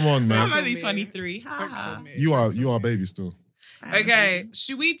 Come on, I'm man. only 23. Don't call me. You are a baby still. Okay,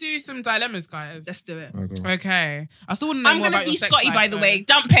 should we do some dilemmas, guys? Let's do it. Okay. Okay. I still want to know I'm more going to about be your sex Scotty, life, by the though. way.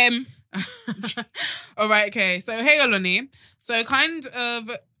 Dump him. All right, okay. So, hey, Oloni. So, kind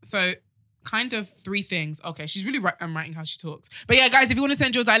of 3 things. Okay, she's really I'm writing how she talks. But yeah, guys, if you want to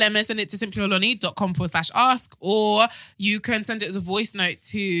send your dilemma, send it to simplyoloni.com/ask, or you can send it as a voice note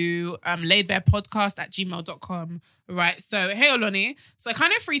to laidbearpodcast@gmail.com. Right. So, hey, Oloni. So,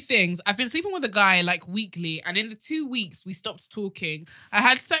 kind of 3 things. I've been sleeping with a guy like weekly, and in the 2 weeks we stopped talking. I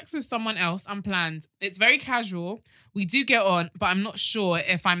had sex with someone else unplanned. It's very casual. We do get on, but I'm not sure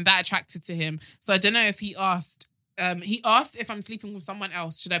if I'm that attracted to him. So, I don't know if he asked if I'm sleeping with someone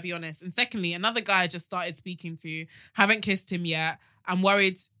else, should I be honest? And secondly, another guy I just started speaking to, haven't kissed him yet. I'm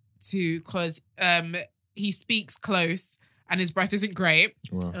worried too because he speaks close and his breath isn't great.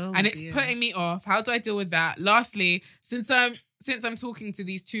 Wow. And it's putting me off. How do I deal with that? Lastly, since I'm talking to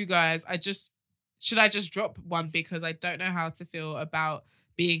these 2 guys, should I just drop one because I don't know how to feel about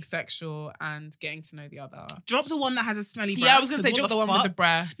being sexual and getting to know the other. Drop the one that has a smelly breath. Yeah, I was gonna say drop the one with the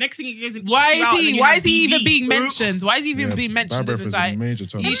breath. Next thing he goes and Why eats you out and is then he? you Why have is he even BV? being mentioned? Why is he even being mentioned in bad the breath is a diet? major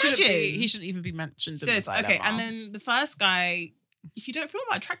turn. He shouldn't be. Imagine. He shouldn't even be mentioned in the Sis, dilemma. okay, and then the first guy, if you don't feel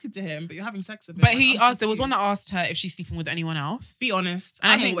that attracted to him, but you're having sex with him. But he I'm asked. There was one that confused. asked her if she's sleeping with anyone else. Be honest.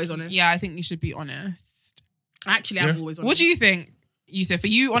 And I'm I think, always honest. Yeah, I think you should be honest. Actually, Yeah. I'm always honest. What do you think, Yusuf? Are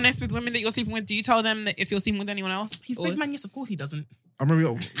you honest with women that you're sleeping with? Do you tell them that if you're sleeping with anyone else? He's Or big man, yes, of course he doesn't. I'm very.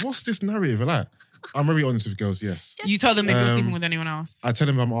 What's this narrative? Like, I'm very honest with girls. Yes, You tell them if you're Um, sleeping with anyone else. I tell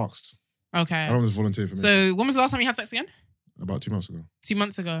them if I'm asked. Okay. I don't just volunteer for me. So when was the last time you had sex again? About 2 months ago. 2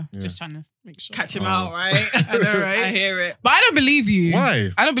 months ago. Yeah. Just trying to make sure. Catch him Oh. out, right? I know, right? I hear it. But I don't believe you. Why?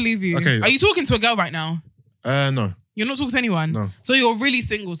 I don't believe you. Okay. Are you talking to a girl right now? No, You're not talking to anyone? No. So you're really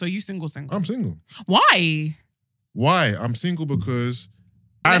single. So you single. I'm single. Why? Why? I'm single because.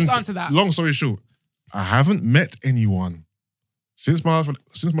 Let's and answer that. Long story short, I haven't met anyone since my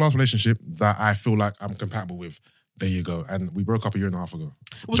last relationship that I feel like I'm compatible with. There you go. And we broke up a year and a half ago.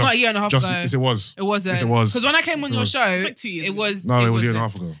 It was not a year and a half ago. Yes, it was. It wasn't. Yes, it was. Because when I came Yes, on it your was. show, It's like 2 years it ago. was. No, it was a year and a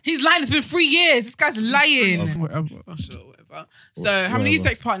wasn't. half ago. He's lying. It's been 3 years. This guy's lying. Whatever. So how many Whatever.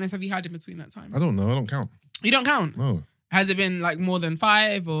 sex partners have you had in between that time? I don't know. I don't count. You don't count? No. Has it been like more than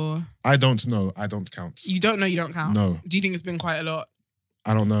 5 or I don't know. I don't count. you don't know? You don't count? No. Do you think it's been quite a lot?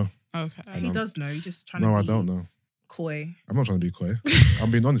 I don't know. Okay. He does know. He's just trying to No, be I don't know. coy. I'm not trying to be coy. I'm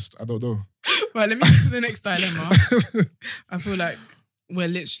being honest. I don't know. Right, let me get to the next dilemma. I feel like we're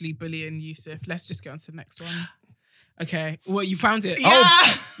literally bullying Yusuf. Let's just get on to the next one. Okay. Well, you found it. Yeah.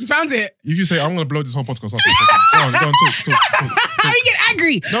 Oh, you found it. If you say I'm gonna blow this whole podcast up, go on, talk. How you get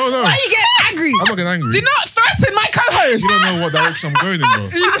angry? No. Why you get angry? I'm not getting angry. Do not threaten my co-host. You don't know what direction I'm going in, bro.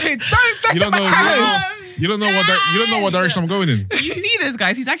 Don't threaten You don't my know. co-host. You don't know what direction I'm going in. You see this,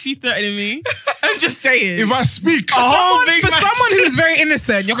 guys? He's actually threatening me. I'm just saying. If I speak, For someone who is very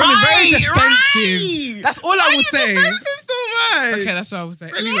innocent, you're coming very defensive. Right. That's all I will say. defensive so much. Okay, that's what I will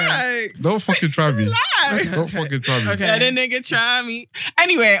say. Anyway. Relax. don't fucking try me. Relax. Don't fucking try me. Okay. Let a nigga try me.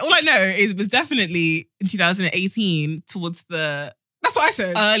 Anyway, all I know is it was definitely in 2018 towards the... That's That's what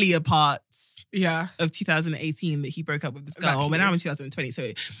I said. earlier parts Yeah. of 2018 that he broke up with this girl. Exactly. We're now in 2020,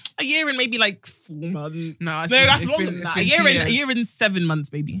 so a year and maybe like 4 months. No, it's that's been- longer it's than been that. 2 A years. year and 7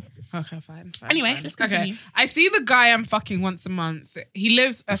 months, maybe. Okay, fine. Anyway, let's continue. Okay. I see the guy I'm fucking once a month. He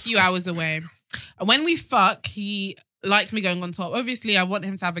lives a few hours away. And when we fuck, he likes me going on top. Obviously, I want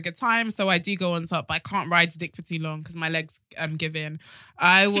him to have a good time, so I do go on top, but I can't ride his dick for too long because my legs give in.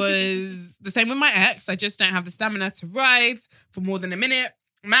 I was the same with my ex. I just don't have the stamina to ride for more than a minute.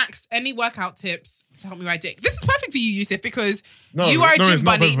 Max, any workout tips to help me ride dick? This is perfect for you, Yusuf, because you are a gym it's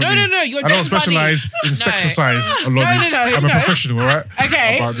not buddy. perfect for me. No, you're a I gym don't specialize buddy. in sexercise a lot. No, I'm a professional, all right?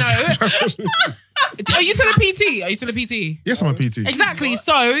 Okay, But- Are you still a PT? Are you still a PT? Yes, I'm a PT. Exactly.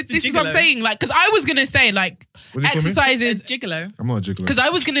 So this is what I'm gigolo. saying. Like, because I was gonna say, like, What do you call me? exercises. Gigolo. I'm not a jiggler. Because I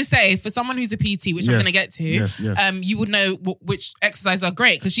was gonna say, for someone who's a PT, which I'm Yes. gonna get to, Yes. you would know which exercises are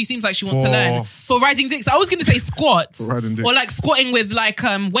great because she seems like she wants to For- learn for riding dicks. I was gonna say squats, For riding dick. or like squatting with like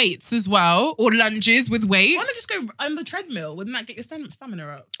weights as well, or lunges with weights. Why don't you just go on the treadmill? Wouldn't that get your stamina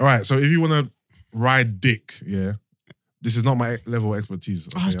up? All right, so if you want to ride dick, yeah, this is not my level of expertise.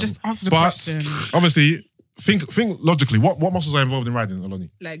 Okay? just answer the but question. obviously, think logically. What muscles are involved in riding, Aloni?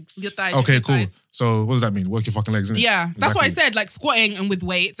 Legs. Your thighs. Okay, your cool. thighs. So what does that mean? Work your fucking legs, innit? Yeah, that's what I Exactly. said. Like squatting and with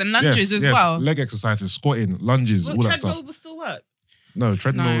weights and lunges as yes. well. Leg exercises, squatting, lunges, Well, all that treadmill stuff. will still work. No,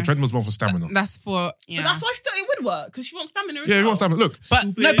 treadmill. No. Treadmill's more for stamina. That's for But that's why still it would work because she wants stamina as Yeah, well. you want stamina. Look, But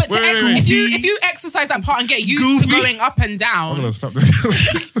Stupid. no, but to Wait. if you exercise that part and get used to Goofy. going up and I'm down, gonna stop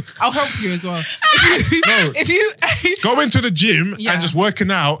this. I'll help you as well. No. If you Go into the gym Yeah. and just working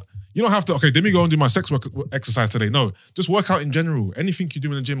out. You don't have to, okay, let me go and do my sex work exercise today. No, just work out in general. Anything you do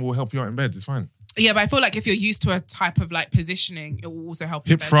in the gym will help you out in bed. It's fine. Yeah, but I feel like if you're used to a type of like positioning, it will also help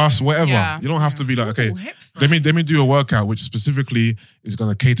you. Hip thrust, whatever. Yeah. You don't have to be like, okay, Ooh, hip let me do a workout which specifically is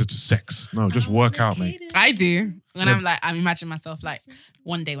gonna cater to sex. No, just work out, mate. I do. When I'm imagining myself like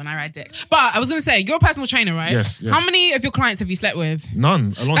one day when I ride dick. But I was gonna say, you're a personal trainer, right? Yes. How many of your clients have you slept with?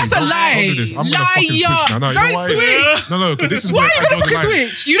 None. Aloni, That's a don't lie. do this. I'm gonna fucking switch Liar. now. No, you Don't know why? switch. No, because this is Why where are you I gonna draw the fucking line.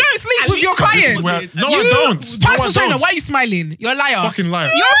 switch? You don't sleep with your This is clients. where- no, I You- don't. No, I Personal trainer, don't. why are you smiling? You're a liar. Fucking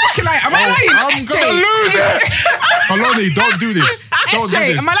liar. You're a fucking liar. Am I lying? I'm SJ? gonna lose it. Aloni, don't do this. Don't do SJ,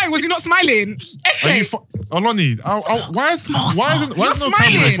 this. am I lying? Was he not smiling? Are you SJ, Aloni, why is no You're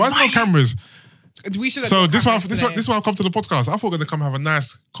cameras? Why is no cameras? we should have So got this why cameras today. this why I come to the podcast. I thought we're gonna come have a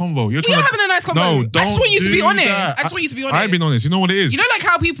nice convo. We are having a nice convo. No, I don't just want you to be do honest. that. I just want you to be I ain't honest. been honest. You know what it is? You know, like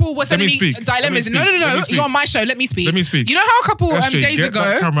how people were sending me me speak. dilemmas. Let me No, speak. Let me speak. You're on my show. Let me speak. Let me speak. You know how a couple SJ, days get ago.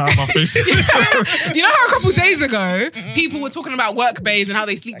 that camera out of my face. You know how a couple days ago people were talking about work bays and how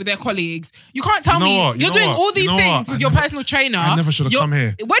they sleep with their colleagues. You can't tell You know me what? You you're know doing what? all these You know things what? with your personal trainer. I never should have come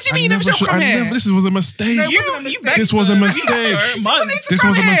here. What do you mean you never should have come here? This was a mistake. No, it wasn't a mistake. This was a mistake. This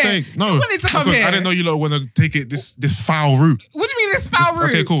was a come here. mistake. No, You wanted to come because here. I didn't know you lot want to take it this foul route. What do you mean this foul route?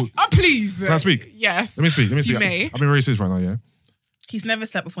 Okay, cool. Oh, please. Can I speak? Yes. Let me speak. You may. I'm being very serious right now. Yeah. He's never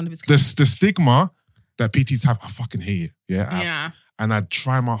slept with one of his clients. The stigma that PTs have, I fucking hate it. Yeah. Yeah. And I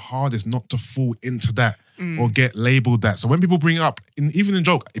try my hardest not to fall into that or get labeled that. So when people bring it up, even in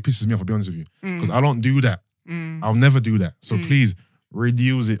joke, it pisses me off, I'll be honest with you. Because I don't do that. I'll never do that. So please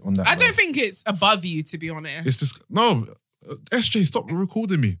reduce it on that. I don't think it's above you, to be honest. It's just, no, SJ, stop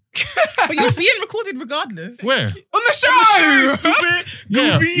recording me. But you're being recorded regardless. Where? On the show! Stupid.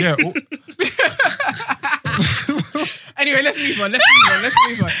 Yeah. Goofy. Yeah. Anyway, let's move on.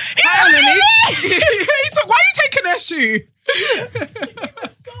 Hi, Lily. Why are you taking her shoe?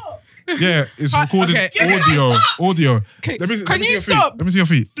 Yeah, it's recorded okay. audio. Okay, Let me can see you your feet. stop? Let me see your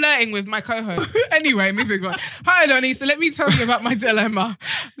feet. Flirting with my co-host. Anyway, moving on. Hi, Lonnie. So let me tell you about my dilemma.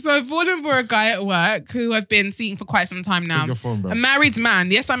 So I've fallen for a guy at work who I've been seeing for quite some time now. Take your phone, bro. A married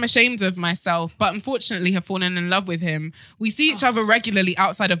man. Yes, I'm ashamed of myself, but unfortunately have fallen in love with him. We see each other regularly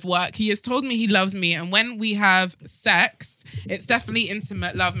outside of work. He has told me he loves me, and when we have sex, it's definitely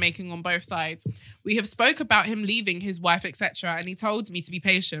intimate lovemaking on both sides. We have spoke about him leaving his wife, etc., and he told me to be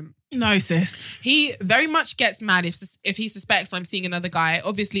patient. No, sis. He very much gets mad if he suspects I'm seeing another guy.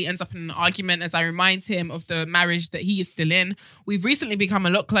 Obviously ends up in an argument as I remind him of the marriage that he is still in. We've recently become a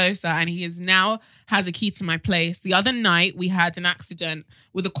lot closer and he is now has a key to my place. The other night we had an accident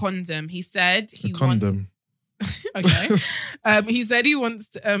with a condom. He said he Condom. Okay. He said he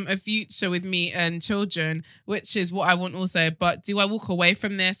wants a future with me and children, which is what I want also. But do I walk away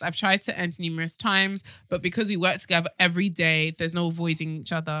from this? I've tried to end numerous times, but because we work together every day, there's no avoiding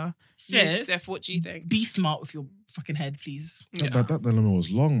each other. Sis, Yusuf, what do you think? be smart with your fucking head, please. That dilemma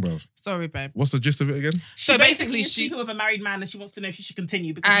was long, bruv. Sorry, babe. What's the gist of it again? So basically, she's she with a married man and she wants to know if she should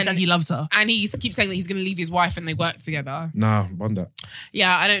continue because he says he loves her. and he keeps saying that he's going to leave his wife and they work together. Nah, bun that.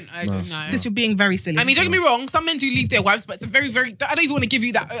 Yeah, I don't know. Sis, you're being very silly. I mean, don't get me wrong. Some men do leave their wives, but it's a very, very. I don't even want to give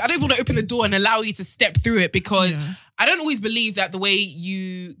you that. I don't even want to open the door and allow you to step through it because I don't always believe that the way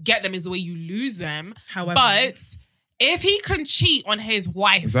you get them is the way you lose them. However, but if he can cheat on his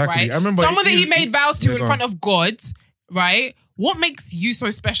wife, Exactly. right? I remember Someone that he made vows to Yeah, in go front on. of God, right? What makes you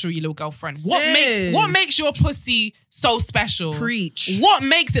so special, you little girlfriend? What Sis. makes your pussy so special? Preach. What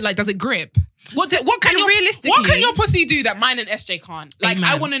makes it like? Does it grip? What can and your realistically- what can your pussy do that mine and SJ can't? Like, Amen.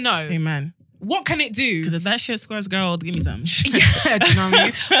 I want to know. Amen. What can it do? Because if that shit squares gold, give me some. Yeah, do you know what I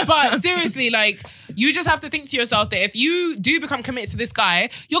mean? But seriously, like, you just have to think to yourself that if you do become committed to this guy,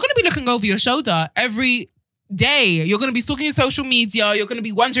 you're going to be looking over your shoulder every day. You're going to be stalking your social media. You're going to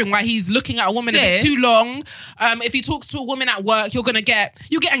be wondering why he's looking at a woman a bit Sis. too long. If he talks to a woman at work, you'll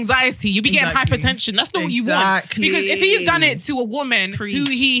get anxiety. You'll be getting Exactly. hypertension. That's not what you want. Exactly. Because if he's done it to a woman Preach. who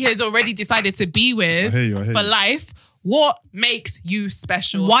he has already decided to be with I hear you. for life, what makes you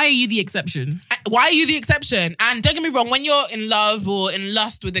special? Why are you the exception? Why are you the exception? And don't get me wrong, when you're in love or in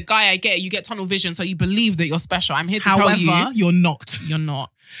lust with a guy, I get it, you get tunnel vision, so you believe that you're special. I'm here to tell you, However, you're not. you're not.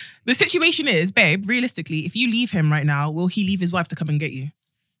 The situation is, babe, realistically, if you leave him right now, will he leave his wife to come and get you?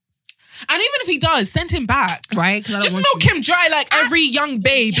 And even if he does, send him back. Right? 'Cause I don't Just want milk you. him dry like every young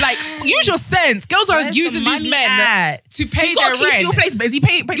babe. Like, use your sense. Girls are Where's the using these money men at? to pay He's their got a key to rent. your place, but is he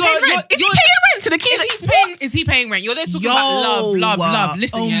paying rent? Is he paying rent to the key? Is he paying rent? You're there talking about love.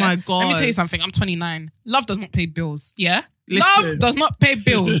 Listen, Oh yeah? my Let me tell you God. something. I'm 29. Love does not pay bills. Yeah? Listen. Love does not pay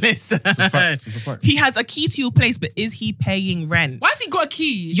bills. Listen. It's a fact. It's a fact. He has a key to your place, but is he paying rent? Why has he got a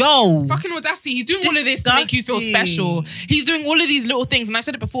key? Yo. Fucking audacity. He's doing all of this to make you feel special. He's doing all of these little things. And I've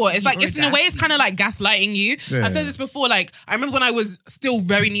said it before. It's like, it's in a way, it's kind of like gaslighting you. Yeah. I've said this before. Like, I remember when I was still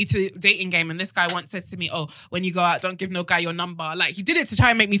very new to dating game and this guy once said to me, oh, when you go out, don't give no guy your number. Like, he did it to try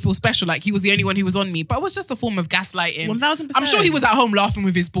and make me feel special. Like, he was the only one who was on me. But it was just a form of gaslighting. 1000%. I'm sure he was at home laughing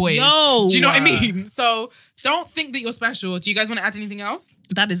with his boys. Yo. Do you know what I mean? So don't think that you're special. Do you guys want to add anything else?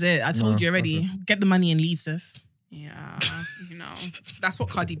 That is it. I told you already. Get the money and leave, sis. Yeah, you know, that's what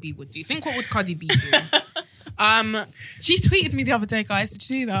Cardi B would do. Think what would Cardi B do? She tweeted me the other day, guys. Did you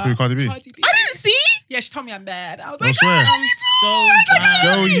see that? Who, Cardi B? I didn't see. Yeah, she told me I'm bad. I was I like, swear. I'm so done.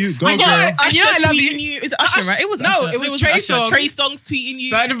 Go, you. Go, I know girl. it. I know I love tweeting you. Is it Usher, right? It was No, Usher. it was Trey Usher. Songz. Trey Songz tweeting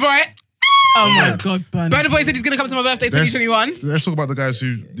you. Burna Boy. Oh my God, Burna. Burna Boy said he's going to come to my birthday, Let's 2021. let's talk about the guys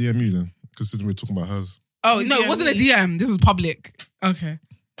who DM you then, considering we're talking about hers. Oh, no, it wasn't a DM. This was public. Okay.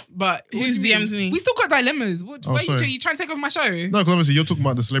 But what Who's do you mean? DM'd me? We still got dilemmas. What, Oh, why sorry. you trying to take over my show? No, because obviously you're talking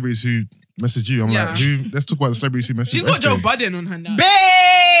about the celebrities who message you. I'm Yeah. like, who? Let's talk about the celebrities who message She's got SJ. Joe Budden on her now.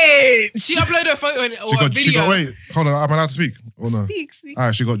 Bitch! She uploaded a photo or She a got, video. she got, wait, hold on, am I allowed to speak? Or no? Speak. All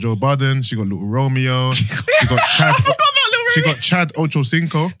right, she got Joe Budden, she got Little Romeo, she got Chad, she got Chad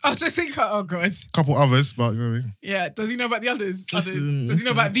Ochocinco, Oh, just think, oh God. couple others, but you know what I mean? Yeah, does he know about the others? Listen, Does he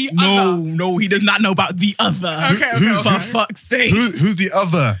know about the No, other? no, he does not know about the other. Okay, For fuck's sake. Who's the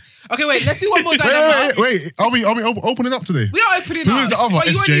other? Okay, wait, let's do one more Wait, dilemma. wait. Are we opening up today? We are opening Who up. is the other, But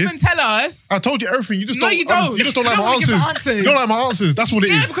you SJ? wouldn't even tell us. I told you everything. You just No, don't. you don't. You just don't like You my don't wanna give answers. answers. You don't like my answers. That's what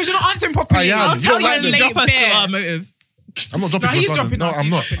it Yeah, is. because you're not answering properly. I am. I'll You tell don't you like in them. late Drop us to bear. our motive. I'm not dropping No, he's Chris Gardner. dropping No, us. I'm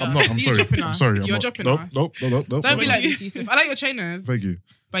He's not. dropping I'm us. not. I'm He's sorry. dropping I'm us. sorry. You're I'm dropping not. us. Nope. Don't be like this, Yusuf. I like your trainers. Thank you.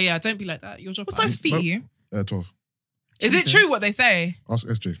 But yeah, don't be like that. You're dropping What size us. feet are you? 12. Is it true what they say? Ask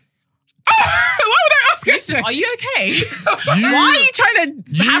SJ. Why would I ask you? Are you okay? You- Why are you trying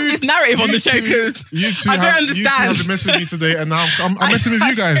to have this narrative on the show? Because I don't You two understand. have been messing with me today, and now I'm messing with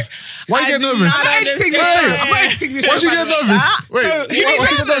you guys. Why you get nervous? I'm not editing this show. I'm not editing this show. Why you get nervous? Wait, So, you why need you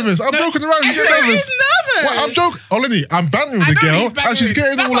get to- nervous? I'm joking around. You get SJ, nervous. He's nervous. What, I'm joking. Oleni, I'm bantering I with the know girl, he's and she's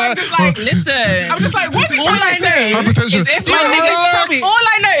getting That's all why I'm like, just like, Listen. I'm just like, what's he All trying I to say? know hypertension. is if my Relax. nigga, all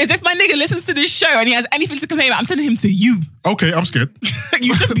I know is if my nigga listens to this show and he has anything to complain about, I'm sending him to you. Okay, I'm scared.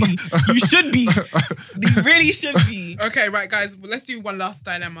 You should be. You should be. You really should be. Okay, right, guys. Well, let's do one last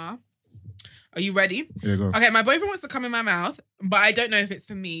dilemma. Are you ready? Yeah, go. Okay, my boyfriend wants to come in my mouth, but I don't know if it's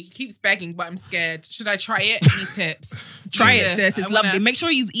for me. He keeps begging, but I'm scared. Should I try it? Any tips? Try Yeah, it, sis. It's I wanna- lovely. Make sure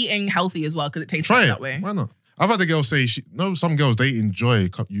he's eating healthy as well because it tastes Try better it. that way. Why not? I've had the girl say, some girls, they enjoy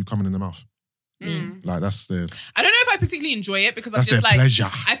you coming in the mouth. Like, that's the... I don't know if I particularly enjoy it because I'm That's just their like, pleasure.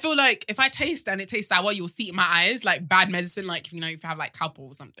 I feel like if I taste and it tastes sour, you'll see it in my eyes, like bad medicine, like, if you have like Calpol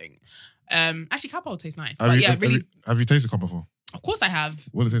or something. Actually, Calpol tastes nice. But yeah, really, Have you tasted cum before? of course I have.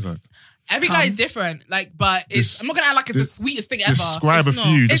 What does it taste like? Every guy is different, like, but I'm not gonna act like it's the sweetest thing ever. Describe It's a not.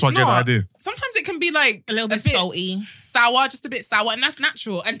 few, just It's so I get the not. idea. Sometimes it can be like A little bit salty. sour, just a bit sour, and that's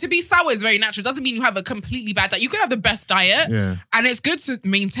natural. And to be sour is very natural. Doesn't mean you have a completely bad diet. You could have the best diet, and it's good to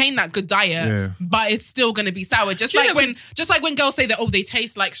maintain that good diet, but it's still going to be sour. Just like when girls say that, oh, they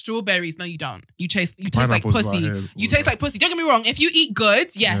taste like strawberries. No, you don't. You taste like pussy. You taste like pussy. Don't get me wrong. If you eat good,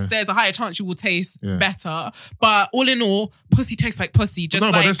 yes, there's a higher chance you will taste better. But all in all, pussy tastes like pussy. Just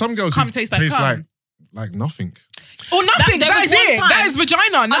but there's some girls who taste like nothing. Or nothing. That is it. That is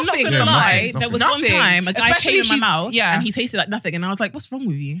vagina. Nothing. I'm not gonna lie. There was one time a guy Especially came in my mouth yeah. and he tasted like nothing, and I was like, "What's wrong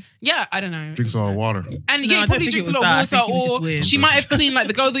with you?" Yeah, I don't know. Drinks a lot of water. And No, yeah, I he probably don't think drinks it a was lot of that. I water, think he was just or weird. she might have cleaned like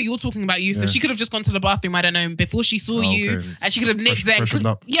the girl that you're talking about. So she could have just gone to the bathroom. I don't know, before she saw you, okay. and she could have nipped there,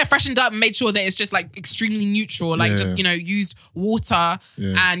 freshened up, and made sure that it's just like extremely neutral, like just used water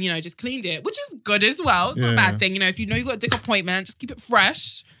and just cleaned it, which is good as well. It's not a bad thing. If you know you got a dick appointment, just keep it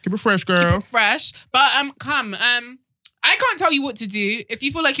fresh. Keep it fresh, girl. Keep it fresh. But I can't tell you what to do. If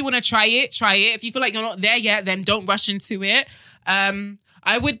you feel like you want to try it, try it. If you feel like you're not there yet, then don't rush into it.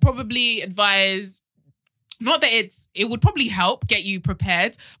 I would probably advise, not that it would probably help get you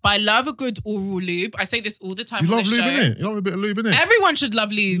prepared, but I love a good oral lube. I say this all the time. You on love the lube, show. innit? You love a bit of lube, innit? Everyone should love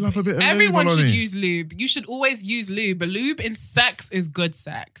lube. You love a bit of Everyone lube, should Maloney. use lube. You should always use lube. A lube in sex is good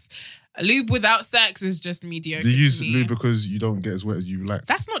sex. A lube without sex is just mediocre. Do you use to me. lube because you don't get as wet as you like?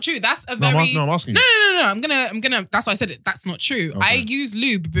 That's not true. That's a No, very... I'm asking you. No. I'm gonna. That's why I said it. That's not true. I use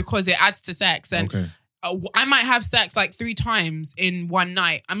lube because it adds to sex, and I might have sex like 3 times in one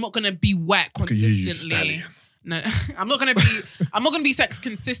night. I'm not gonna be wet consistently. No, I'm not gonna be sex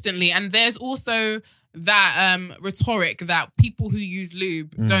consistently. And there's also that rhetoric that people who use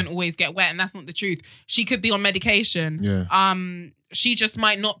lube don't always get wet, and that's not the truth. She could be on medication. Yeah. She just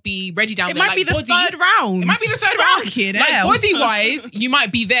might not be ready down It there. might be the third round. It might be the third round. Fucking Like hell. body-wise, you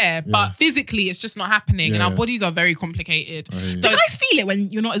might be there, but physically it's just not happening. And our bodies are very complicated. Do you guys feel it when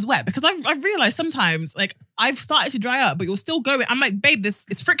you're not as wet? Because I've realised sometimes, like, I've started to dry up, but you're still going. I'm like, babe,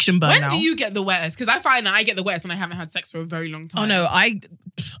 it's friction burn When now. do you get the wettest? Because I find that I get the wettest when I haven't had sex for a very long time. Oh no,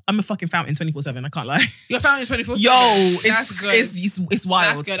 I'm a fucking fountain 24/7. I can't lie. You're fountain 24/7. Yo, That's good. It's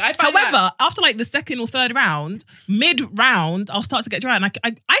wild. That's good. I find However, after like the second or third round, mid-round, I'll start to get dry, and I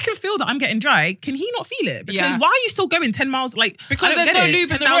can feel that I'm getting dry. Can he not feel it? Because why are you still going 10 miles? Like, because I don't there's get no it. lube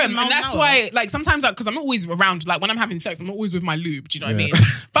in the 10,000 room, miles and an that's hour. why, like, sometimes, because I'm not always around. Like when I'm having sex, I'm not always with my lube. Do you know what I mean?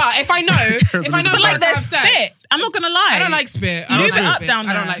 But if I know, But I'm like, about to there's have sex, spit. I'm not gonna lie. I don't like spit. You I don't lube it like up spit. down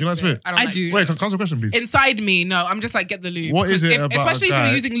I don't there. like You like spit? I don't I like do. spit. Wait, can I ask a question, please? Inside me, no. I'm just like, get the lube. What is it Because about a especially if guy-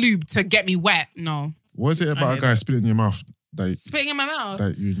 you're using lube to get me wet, no. What is it about a guy spitting in your mouth Spitting in my mouth.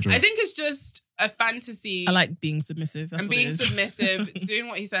 that you enjoy? I think it's just a fantasy. I like being submissive. That's and what it being is. submissive, doing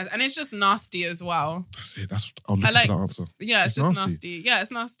what he says. And it's just nasty as well. That's it. I'll look I like- for that answer. Yeah, it's just nasty. Yeah,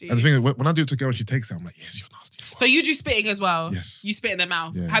 it's nasty. And the thing is, when I do it to a girl and she takes it, I'm like, yes, you're nasty as well. So you do spitting as well? Yes. You spit in their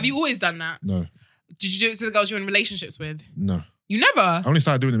mouth. Yeah. Have you always done that? No, Did you do it to the girls you're in relationships with? no. You never? I only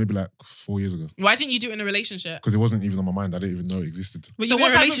started doing it maybe like 4 years ago Why didn't you do it in a relationship? because it wasn't even on my mind. I didn't even know it existed. But So you were in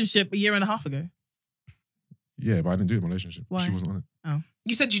what a type of- relationship a year and a half ago. Yeah, but I didn't do it in my relationship. Why? She wasn't on it.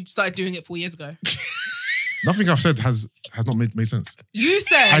 You said you started doing it 4 years ago. Nothing I've said has not made sense. You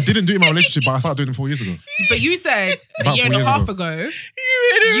said, I didn't do it in my relationship, but I started doing it 4 years ago. but you said a About year 4 and a years half ago. ago,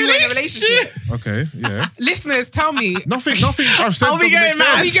 you were in a relationship. Okay, yeah. Listeners, tell me. Nothing I've said Are we doesn't make going mad?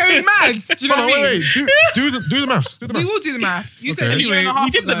 Are sense. you going mad? Do you know Hold what on, I mean? wait. Do the maths. Do the We maths. will do the math. You said Okay. a year and a half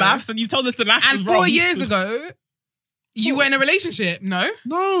We did the ago. maths, and you told us the maths And was 4 wrong. years ago, you were in a relationship. No?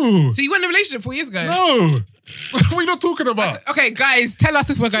 No. So you were in a relationship 4 years ago? No. What are you not talking about? Okay, guys, tell us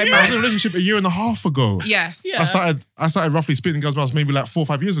if we're going I was in a mad. relationship a year and a half ago. Yes. Yeah. I started roughly spitting in girls' mouths maybe like 4 or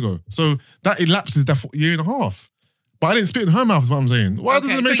 5 years ago. So that elapses that year and a half. But I didn't spit in her mouth is what I'm saying. Why does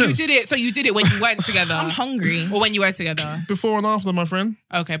it make so sense? you did it when you weren't together. I'm hungry. Or when you were together. Before and after, my friend.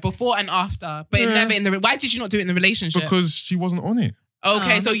 Okay, before and after. But Yeah. never in the... Why did you not do it in the relationship? Because she wasn't on it.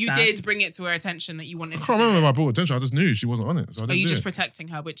 Okay, Oh, so you sad. did bring it to her attention that you wanted I to can't do remember it. if I brought attention. I just knew she wasn't on it. So I Are didn't you do just it. protecting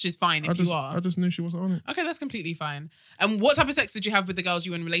her, which is fine if you are. I just knew she wasn't on it. Okay, that's completely fine. And what type of sex did you have with the girls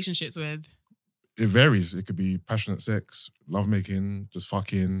you were in relationships with? It varies. It could be passionate sex, lovemaking, just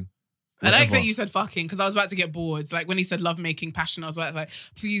fucking. I like whatever. that you said fucking because I was about to get bored. Like when he said love making passion, I was like,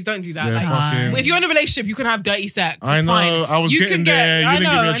 please don't do that. Yeah, Like, fucking. if you're in a relationship, you can have dirty sex. It's I know, fine. I was You getting can there, you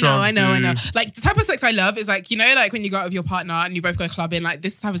didn't give me a chance, I know. dude. Like the type of sex I love is like, you know, like when you go out with your partner and you both go clubbing, like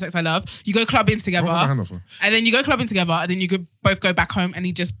this type of sex I love. You go clubbing together What was my hand off for? and then you go clubbing together and then you both go back home and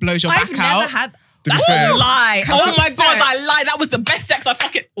he just blows your I've back never out. had. To be That's fair- a lie. Club Oh my god, sex. I lied. That was the best sex I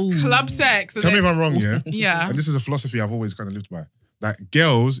fucking. Ooh. Club sex. and Tell me if then- I'm wrong, yeah? Yeah. And this is a philosophy I've always kind of lived by. That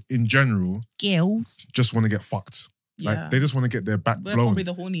girls, in general, Girls. just want to get fucked. Like, Yeah. they just want to get their back We're blown. probably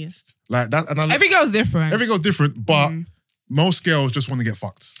the horniest. Like that. And Every girl's different. every girl's different, but most girls just want to get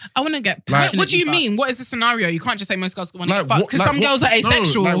fucked. I want to get Like- passionate. What do you mean? What is the scenario? You can't just say most girls want to get fucked because some what- girls are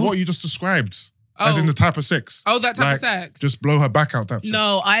asexual. No, like what you just described. As in the type of sex. Oh, that type of Like, sex. Just blow her back out type of sex.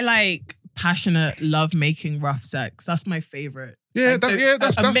 No, I like passionate, love making, rough sex. That's my favorite. Yeah, Like,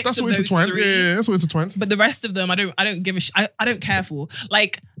 that's a mix that's of what those intertwined. three. Yeah, that's what intertwined. But the rest of them, I don't give a shit. I don't care for.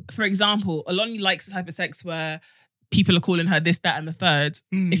 Like, for example, Aloni likes the type of sex where people are calling her this, that, and the third.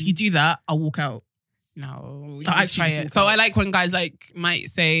 If you do that, I'll walk out. No, you I just try actually it. So I like when guys like might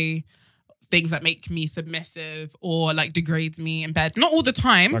say things that make me submissive or like degrades me in bed. Not all the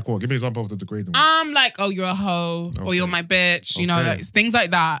time. Like what? Give me an example of the degrading one. Like, oh, you're a hoe or you're my bitch, you know, Okay. like, things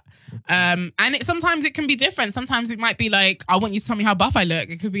like that. And sometimes it can be different. Sometimes it might be like, I want you to tell me how buff I look.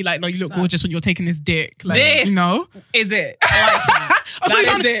 It could be like, no, you look gorgeous when you're taking this dick. Like, This you know? is it. I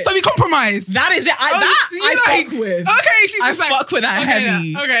like that. So we compromise. That is it. I fuck with. Okay, she's I just like, fuck with that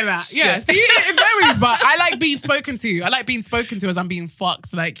heavy. Okay, that. Yeah, shit. see, it varies, but I like being spoken to. I like being spoken to as I'm being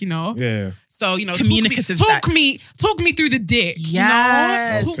fucked, like, you know? Yeah. So, you know, Communicative talk sex. me through the dick.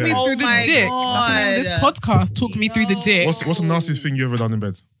 Yes. You know? Talk me Okay. through the Oh my dick. That's the name of this podcast. Talk me through the dick. What's the nastiest thing you ever done in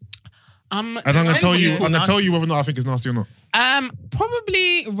bed? And I'm gonna Depends tell what you. you call I'm gonna tell nasty. you whether or not I think it's nasty or not.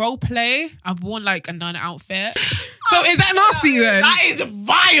 Probably role play. I've worn like a nun outfit. So is that nasty then? That is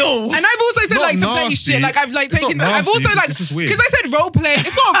vile. And I've also said Not like some dirty nasty. shit. Like I've like It's taken. not I've also nasty, like it's just weird. because I said role play.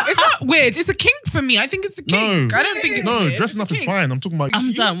 It's not weird. It's a kink for me. I think it's a kink. No. I don't think it's No, weird. dressing It's up a is kink. fine. I'm talking about.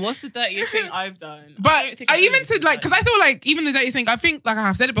 I'm done. What's the dirtiest thing I've done? But don't think I I've even done said like because I feel like even the dirty thing. I think like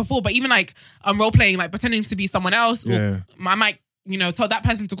I've said it before, but even like I'm role playing, like pretending to be someone else. Or Yeah. I might tell that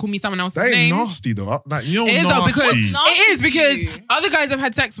person to call me someone else's That ain't name. nasty though. Like you're It is though nasty. because Nasty it is to because you. other guys I've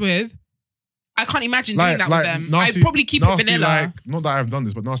had sex with, I can't imagine doing that with them. nasty, I'd probably keep it nasty, vanilla. Like, not that I've done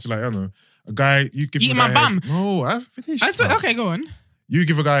this, but nasty like I don't know. A guy, you give Eating him a my guy bum. head. No, I've finished. I said, okay, go on. You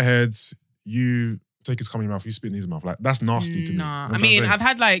give a guy heads, you take his cum in your mouth, you spit in his mouth. Like that's nasty to me. Nah, You know I mean, what I'm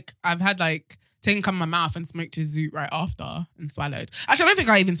I've had like taken cum in my mouth and smoked his zoot right after and swallowed. Actually, I don't think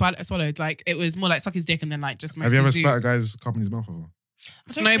I even swallowed. Like it was more like suck his dick and then like just smoked Have you ever his spat a zoot. guy's cum in his mouth? Before?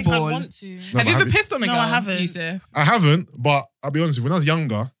 I don't think I Snowball. want to. No, Have but you ever you- pissed on a No, girl? I haven't. Yusuf? I haven't, but I'll be honest with you. When I was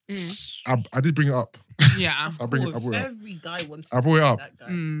younger, I did bring it up. Yeah. I bring it. I brought it up. Every guy wants I brought it up. that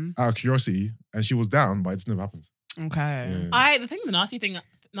guy. Out of curiosity, and she was down, but it's never happened. Okay. Yeah. The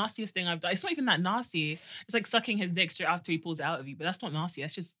nastiest thing I've done, it's not even that nasty. It's like sucking his dick straight after he pulls it out of you, but that's not nasty.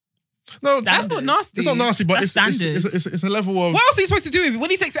 That's just No, That's not nasty. It's not nasty, but That's it's standards. it's a level of. What else are you supposed to do with it? When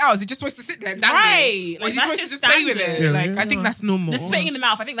he takes it out, is he just supposed to sit there and dangle? Right. Or is he Like, supposed that's to just just play with it? standard. Like, Yeah, I think yeah. that's normal. the spitting in the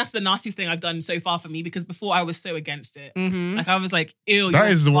mouth. I think that's the nastiest thing I've done so far for me because before I was so against it. Mm-hmm. Like I was like, ew. That you're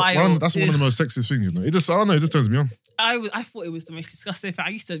is vile. that's one of the most sexiest things, you know. It just I don't know, it just turns me on. I thought it was the most disgusting thing. I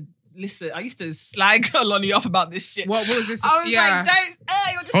used to slag Aloni off about this shit. What was this? I was Yeah. like,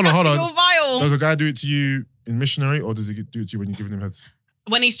 don't, you're disgusting, Hold on. you're vile. Does a guy do it to you in missionary, or does he do it to you when you're giving him heads?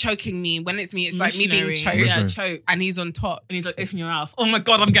 When he's choking me, when it's me, it's like me being Missionary. choked. Yeah, Missionary. choked. And he's on top. And he's like, open your mouth. Oh my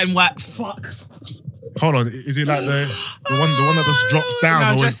God, I'm getting wet. Fuck. Hold on, is it like the one that just drops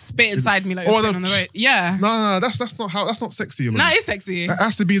down? No, or just spit inside me like or you're the- spitting on the road. Yeah. No, that's not sexy. Man. That is sexy. That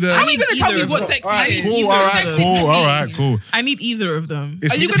has to be the. How are you going to tell me either what of them. sexy All right, is? cool. You All know right, sexy cool. to All me. right, cool. I need either of them.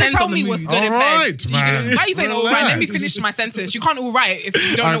 It's- Are you going to Depends tell on the me what's mood. good in All bed? right, man. Why are you saying all right? Let me Relax. finish my sentence. You can't all right if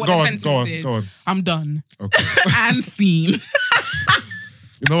you don't know what Go the on, sentence go on, is. go on. I'm done. Okay. And scene.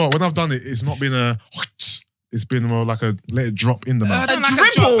 You know what? When I've done it, it's not been a. It's been more like a let it drop in the I mouth. don't like a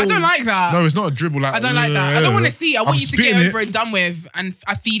dribble. drop. I don't like that. No, it's not a dribble. Like I don't like that. I don't want to see it. I want I'm you to get spitting over and done with, and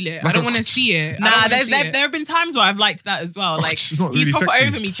I feel it. I Like don't a- want to see it. I don't Nah, wanna there see it. have been times where I've liked that as well. Like, It's not he's really proper sexy.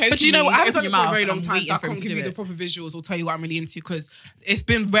 over me, choking But you know, me, I haven't open done it your for a mouth, very and long I'm time, waiting so I for him can't to give do you the it. proper visuals or tell you what I'm really into because it's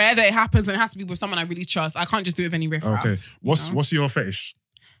been rare that it happens and it has to be with someone I really trust. I can't just do it with any riff. Okay. What's your fetish?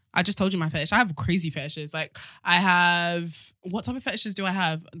 I just told you my fetish. I have crazy fetishes. Like I have, what type of fetishes do I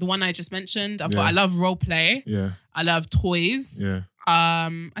have? The one I just mentioned. I love role play. Yeah. I love toys. Yeah.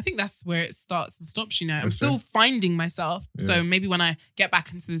 I think that's where it starts and stops, you know. I'm That's still fair. finding myself. Yeah. So maybe when I get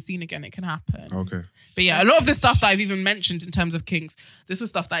back into the scene again, it can happen. Okay. But yeah, a lot of the stuff that I've even mentioned in terms of kinks, this was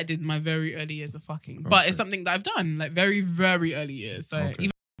stuff that I did in my very early years of fucking. But it's something that I've done, like very, very early years. So Okay.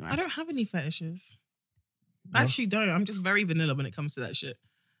 even I don't have any fetishes. I actually don't. I'm just very vanilla when it comes to that shit.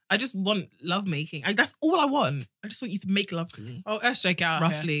 I just want love making. That's all I want. I just want you to make love to me. let's check it out.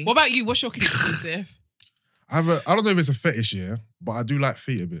 Roughly. Here. What about you? What's your kink exclusive? I don't know if it's a fetish, yeah, but I do like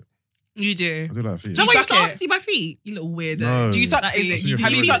feet a bit. You do. I do like feet. So You why you suck start it? to see my feet? You little weirdo. No. Do you suck That is feet? it.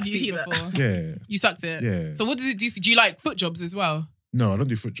 Have you Do sucked you feet hear that? before? Yeah. You sucked it? Yeah. So what does it do for you? Do you like foot jobs as well? No, I don't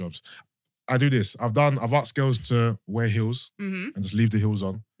do foot jobs. I do this. I've asked girls to wear heels Mm-hmm. and just leave the heels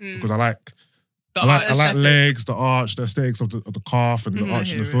on Mm. because I like I like legs, the arch, the aesthetics of the calf and the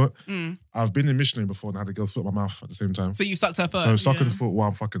arch in the foot. I've been in missionary before and I had a girl's foot in my mouth at the same time. So you sucked her foot? So sucking the foot while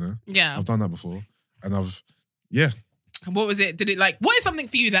I'm fucking her. Yeah. I've done that before. And What was it? Did it like, what is something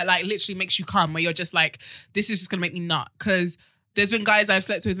for you that like literally makes you come where you're just like, this is just going to make me nut? Because there's been guys I've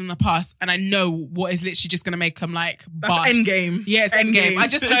slept with in the past and I know what is literally just going to make them like bust. That's endgame. Yeah, it's endgame. I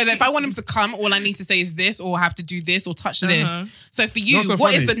just know that if I want him to come, all I need to say is this or have to do this or touch this. So for you,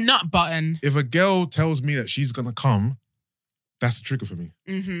 what is the nut button? If a girl tells me that she's going to come, that's a trigger for me.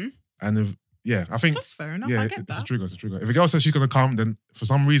 And if, I think that's fair enough. Yeah, I get it's that. a trigger. It's a trigger. If a girl says she's going to come, then for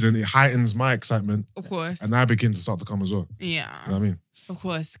some reason it heightens my excitement. Of course. And I begin to start to come as well. Yeah. You know what I mean? Of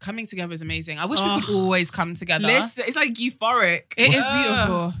course. Coming together is amazing. I wish we could always come together. Listen, it's like euphoric. It is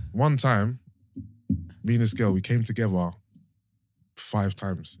beautiful. One time, me and this girl, we came together 5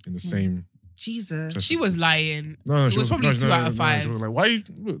 times in the same... Jesus. She was lying. No, it was probably 2 out of 5. She was like, why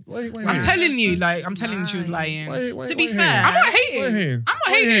I'm telling you, she was lying. To be fair, I'm not hating. I'm not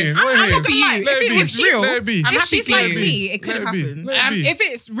hating. I'm happy for you. If it was real, I'm happy for like you. me, it could have happened. If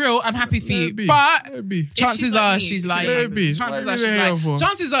it's real, I'm happy for you. But chances are she's lying.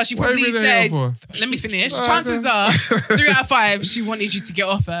 Chances are she probably said, let me finish. Chances are 3 out of 5, she wanted you to get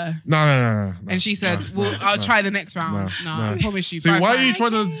off her. No. And she said, well, I'll try the next round. No, I promise you. See, why are you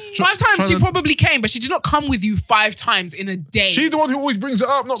trying to... 5 times she probably came, but she did not come with you 5 times in a day. She's the one who always brings it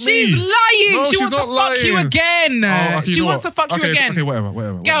up, not me. She's lying. No, she wants to fuck you again. She wants to fuck you again. Okay,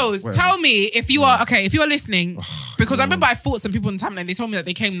 whatever. Girls, tell me if you are listening, because I remember I fought some people in the timeline. They told me that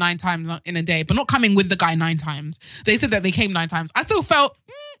they came 9 times in a day, but not coming with the guy 9 times. They said that they came 9 times. I still felt,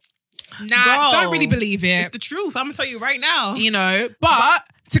 don't really believe it. It's the truth. I'm gonna tell you right now. You know, but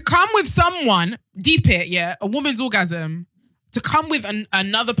to come with someone, deep it, a woman's orgasm. To come with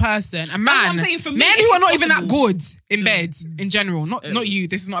another person, a man, men who are not even that good in bed in general. Not you.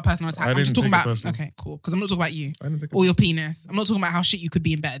 This is not a personal attack. I'm just talking about. Okay, cool. Because I'm not talking about you or your penis. I'm not talking about how shit you could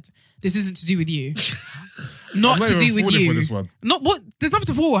be in bed. This isn't to do with you. Not to do with you. For this one. Not what. There's nothing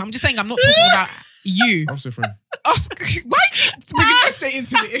to fall. I'm just saying I'm not talking about you. I'm different. Why bringing us straight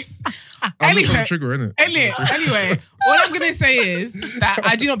into this? I'm not trying to trigger, innit? Anyway, all I'm going to say is that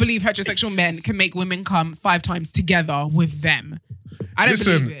I do not believe heterosexual men can make women come 5 times together with them. I don't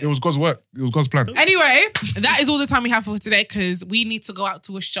believe it. It was God's work. It was God's plan. Anyway, that is all the time we have for today because we need to go out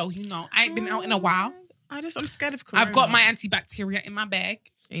to a show. You know, I ain't been out in a while. I'm scared of corona. I've got my antibacterial in my bag.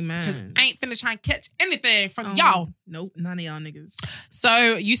 Amen. Because I ain't finna try and catch anything from y'all. Nope, none of y'all niggas.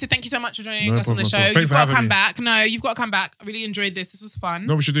 So, Yusuf, thank you so much for joining us on the show. You've got to come back. No, you've got to come back. I really enjoyed this. This was fun.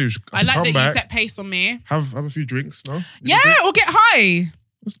 No, we should do. I like that you set pace on me. Have a few drinks, no? Yeah, or get high.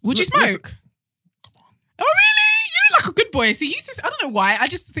 Would you smoke? Come on. Oh, really? You look like a good boy. See, Yusuf, I don't know why. I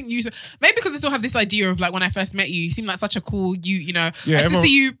just think Yusuf, maybe because I still have this idea of like when I first met you, you seem like such a cool, you know. Yeah, I used to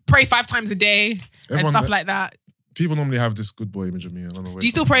see you pray 5 times a day and stuff like that. People normally have this good boy image of me. I don't know. Do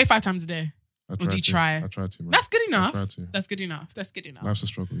you still pray 5 times a day? Or do you try? I try to, man. That's good enough. I try to. That's good enough. That's good enough. Life's a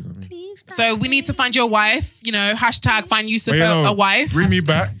struggle, you know what I mean? So we need to find your wife, you know, hashtag find Yusuf a wife. Bring me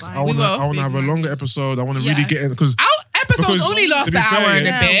back. I want to have a longer episode. I want to really get in because our episodes only last an hour and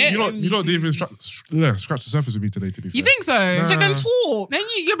a bit. You don't even scratch the surface with me today, to be fair. You think so? So then talk. Then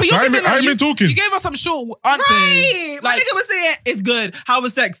I ain't been talking. You gave us some short answers. Right. My nigga was saying it's good. How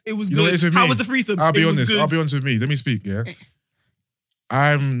was sex? It was good. How was the threesome? I'll be honest with me. Let me speak, yeah?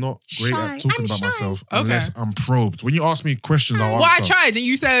 I'm not great at talking about myself unless I'm probed. When you ask me questions, I'll answer. Well, I tried and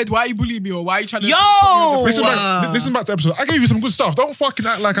you said, why are you bullying me or why are you trying to... Listen back to the episode. I gave you some good stuff. Don't fucking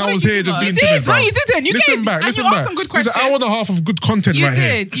act like I was here just being timid. No, you didn't. Listen back. You asked some good questions. There's an hour and a half of good content right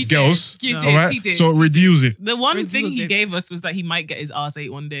here. You girls. You did. All right? He did. So reduce it. The one thing he gave us was that he might get his ass ate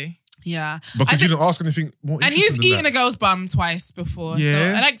one day. Yeah. Because you didn't ask anything more interesting And you've eaten a girl's bum twice before.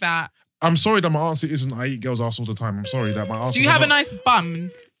 Yeah. So I like that. I'm sorry that my answer isn't I eat girls' ass all the time. I'm sorry that my answer. Do you have a nice bum?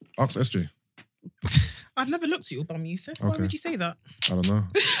 Ask SJ. I've never looked at your bum, Yusuf. Why would you say that? I don't know.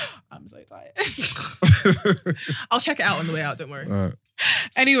 I'm so tired. I'll check it out on the way out, don't worry.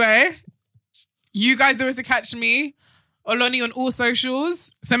 Anyway, you guys know where to catch me. Oloni on all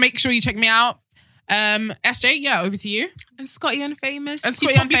socials. So make sure you check me out. SJ, over to you. And Scotty Unfamous. And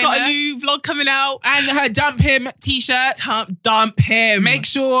Scotty He's probably Unfamous. got a new vlog coming out. And her Dump Him t-shirt. Dump Him. Make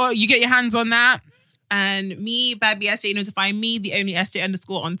sure you get your hands on that. And me, Baby SJ, you know to find me, the only SJ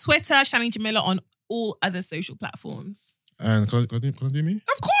 _ on Twitter, Shannon Jamila on all other social platforms. And can I do me?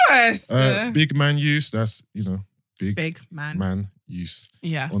 Of course. Big Man Use, that's, Big Man Use.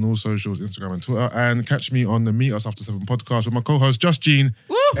 Yeah. On all socials, Instagram and Twitter. And catch me on the Meet Us After 7 podcast with my co-host, Just Jean,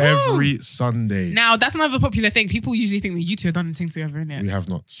 every Sunday. Now, that's another popular thing. People usually think that you two have done things together, innit? We have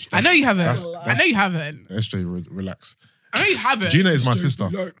not. I know you haven't. I know you haven't. SJ, relax. know you haven't. Gina is my sister.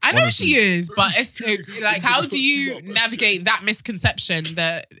 I know honestly. she is, but it's like, how do you navigate that misconception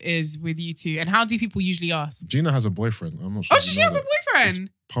that is with you two? And how do people usually ask? Gina has a boyfriend. I'm not sure. Oh, does she have a boyfriend?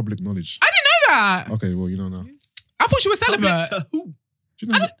 It's public knowledge. I didn't know that. Okay, well, you know now. I thought she was celibate.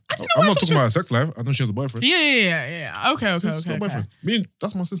 Gina has I'm not talking about her sex life. I know she has a boyfriend. Yeah. Okay. She's got a boyfriend. Me and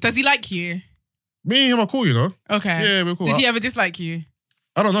that's my sister. Does he like you? Me and him are cool, you know. Okay. Yeah, we're cool. Did he ever dislike you?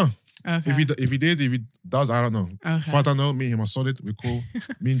 I don't know. Okay. If he does, I don't know. Okay. As far as I know, me and him are solid. We're cool.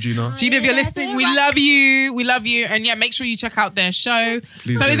 Me and Gina. Gina, if you're listening, we love you. We love you. And yeah, make sure you check out their show.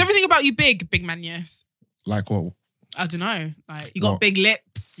 Please so do. is everything about you big man? Yes. Like what? I don't know. Like You got What? big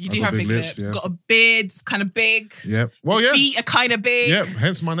lips. you I do got have big lips. yes. Got a beard. It's kind of big. Yeah. Well, yeah. Feet are kind of big. Yeah.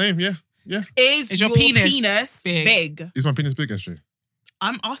 Hence my name. Yeah. Yeah. Is your your penis penis big? big? Is my penis big, SJ?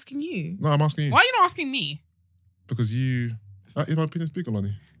 I'm asking you. No, I'm asking you. Why are you not asking me? Because you. Is my penis big,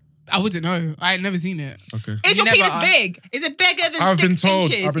 Alani? I wouldn't know. I ain't never seen it. Okay. Is You your never penis asked. big? Is it bigger than I've 6 been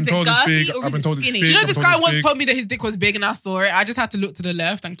told- inches? I've been Is told it it's girthy big. or I've is been it told it's skinny? big. Do you know I'm this told guy it's once big. told me that his dick was big and I saw it? I just had to look to the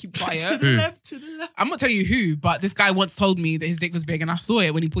left and keep quiet. Who? Left to the left. I'm not telling you who, but this guy once told me that his dick was big and I saw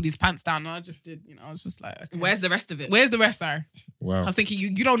it when he pulled his pants down. And I just did, I was just like, okay. Where's the rest of it? Where's the rest, sir? I Wow. was thinking,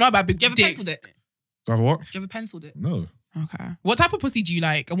 you don't know about big Do you ever dicks. penciled it? Do I have a what? Do you ever penciled it? No. Okay. What type of pussy do you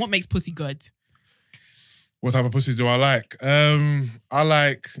like? And what makes pussy good? What type of pussy do I like? I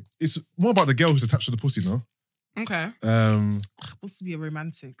like. It's more about the girl who's attached to the pussy, no? Okay. Supposed to be a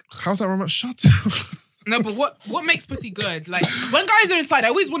romantic. How's that romantic? Shut up. No, but what makes pussy good? Like when guys are inside, I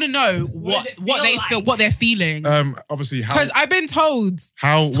always want to know what does it they feel feel, like? what they're feeling. Obviously, how Because I've been told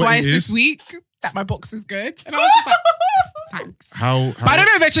wet twice it is. this week that my box is good, and I was just like, thanks. How But I don't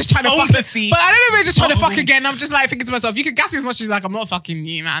know if they're just trying to fuck. Oversee. But I don't know if they're just trying to fuck again. I'm just like thinking to myself, you can gas me as much as like I'm not fucking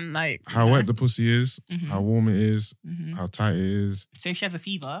you, man. Like how wet the pussy is, how warm it is, how tight it is. So if she has a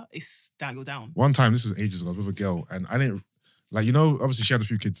fever, it's you're down. One time, this was ages ago, I was with a girl, and I didn't obviously she had a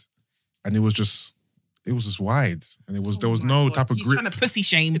few kids, and it was just wide, and there was no type of He's grip. trying to pussy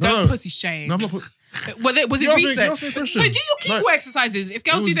shame. don't No. pussy shame. No, I'm not. Was You it asked me- recent? you asked me a question. So do your Kegel Like, exercises. If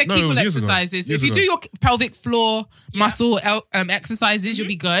girls it do was- their no, it Kegel was years ago. exercises, Years if you ago. do your pelvic floor muscle exercises, you'll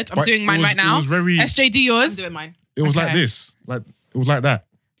be good. I'm But doing it mine was- right now. it was very- SJ, do I'm yours. doing mine. It was like Okay. this, like it was like that.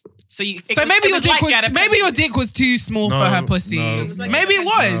 So you. So maybe your dick was too small No, for her pussy. no, It was like Maybe it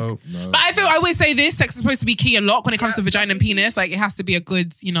was. No. But I always say this: sex is supposed to be key a lot when it comes to vagina and penis. Like it has to be a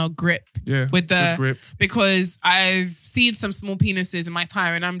good, grip. Yeah, With the good grip. because I've seen some small penises in my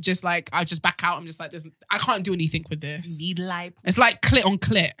time, and I'm just like, I just back out. I'm just like, I can't do anything with this. Need life. It's like clit on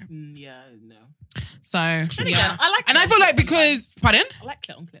clit. Yeah, no. So Then yeah, again, I like and I clit feel like sometimes. because pardon, I like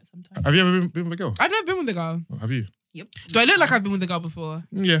clit on clit sometimes. Have you ever been with a girl? I've never been with a girl. Have you? Yep. Do I look like I've been with a girl before?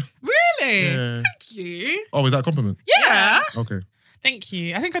 Yeah. Really? Yeah. Thank you. Oh, is that a compliment? Yeah. Okay. Thank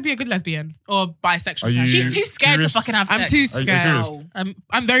you. I think I'd be a good lesbian or bisexual. Are you- person. She's too scared Curious? to fucking have sex. I'm too Are you scared. curious?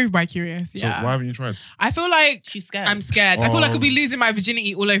 I'm very bi-curious. So Yeah. why haven't you tried? I feel like She's scared. I'm scared. I feel like Oh. I'll be losing my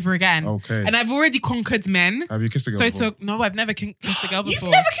virginity all over again. Okay. And I've already conquered men. Have you kissed a girl So before? it took no, I've never kissed a girl You've before.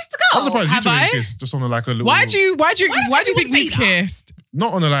 never kissed a I'm girl. surprised you Have two I? didn't kiss. Just on a like a little. Why do you does think everyone we've say that? kissed?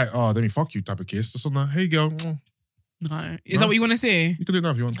 Not on a like, oh, let me fuck you type of kiss. Just on a, hey girl. No. Is that what you want to say? You can do it now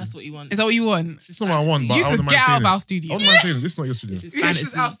if you want. That's to. what you want. Is that what you want? It's not what I want, but You I should wouldn't get mind out saying of it. our studio. I wouldn't mind saying it. This is not your studio. This is This is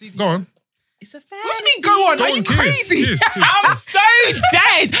fantasy. our studio. Go on. It's a fantasy. What do you mean go on? Go Are on, you kiss. crazy? Kiss. I'm so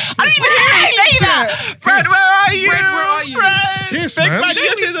dead. I don't even hear you say that. Fred, where are you? Fred, where are you? Fred. Kiss, Big man. man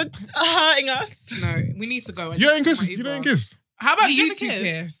kisses are hurting us. No, we need to go. You ain't kiss. You didn't kiss. How about You you never two kiss?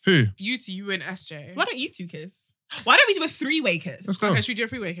 kiss? Who? You two, you and SJ. Why don't you two kiss? Why don't we do a three-way kiss? Let's go. Okay, should we do a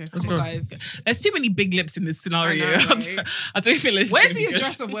freeway kiss? Let's Come on, go. guys. There's too many big lips in this scenario. I know, right? I don't feel it's Where's gonna the be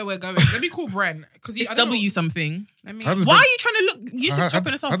address good. of where we're going? Let me call Brent. Because It's W something. Let me. How does Why Brent- are you trying to look? You should stop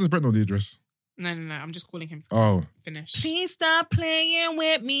us How off. does Brent know the address? No. I'm just calling him to Oh. finish. Please stop playing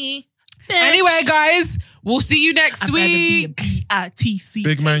with me. bitch. Anyway, guys, we'll see you next I'd rather be a week. BITC.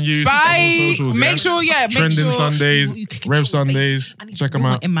 Big Man Use. Bye. On socials, Make sure, make Trending sure. Sundays, You kick Rev your Sundays. I need Check to them do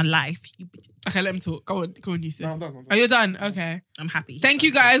out. it in my life. You bitch. Okay, let him talk. Go on, Yusuf. No, I'm done. Oh, you're done? Okay. I'm happy. Thank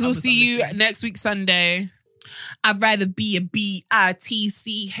you, guys. I We'll was see you understanding. next week, Sunday. I'd rather be a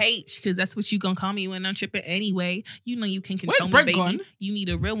BITCH because that's what you gonna call me when I'm tripping anyway. You know you can control Where's me, Brent baby. gone? You need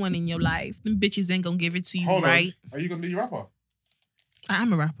a real one in your life. Them bitches ain't gonna give it to you, Hold right? on. Are you gonna be a rapper? I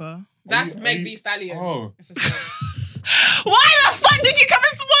am a rapper. That's you- Meg are you- Thee Stallion. Oh. It's a song. Why the fuck did you come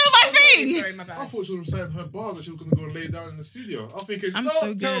and spoil my thing? Sorry, my bad. I thought she was saying her bars that she was gonna go lay down in the studio. I'm thinking, I'm don't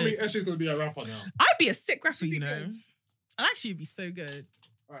so tell good. me Eshi's gonna be a rapper now. I'd be a sick rapper, you know. good. I'd actually be so good.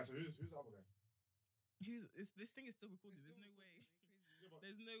 Alright, so who's the other guy? This thing is still recorded. There's no way.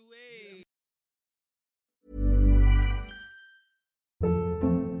 There's no way.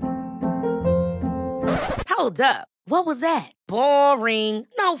 Hold up. What was that? Boring.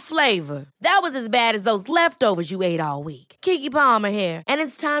 No flavor. That was as bad as those leftovers you ate all week. Keke Palmer here, and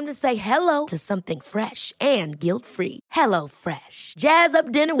it's time to say hello to something fresh and guilt-free. Hello Fresh. Jazz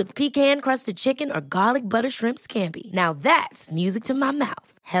up dinner with pecan-crusted chicken or garlic butter shrimp scampi. Now that's music to my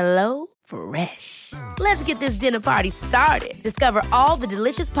mouth. Hello Fresh. Let's get this dinner party started. Discover all the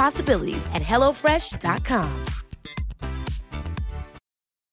delicious possibilities at HelloFresh.com.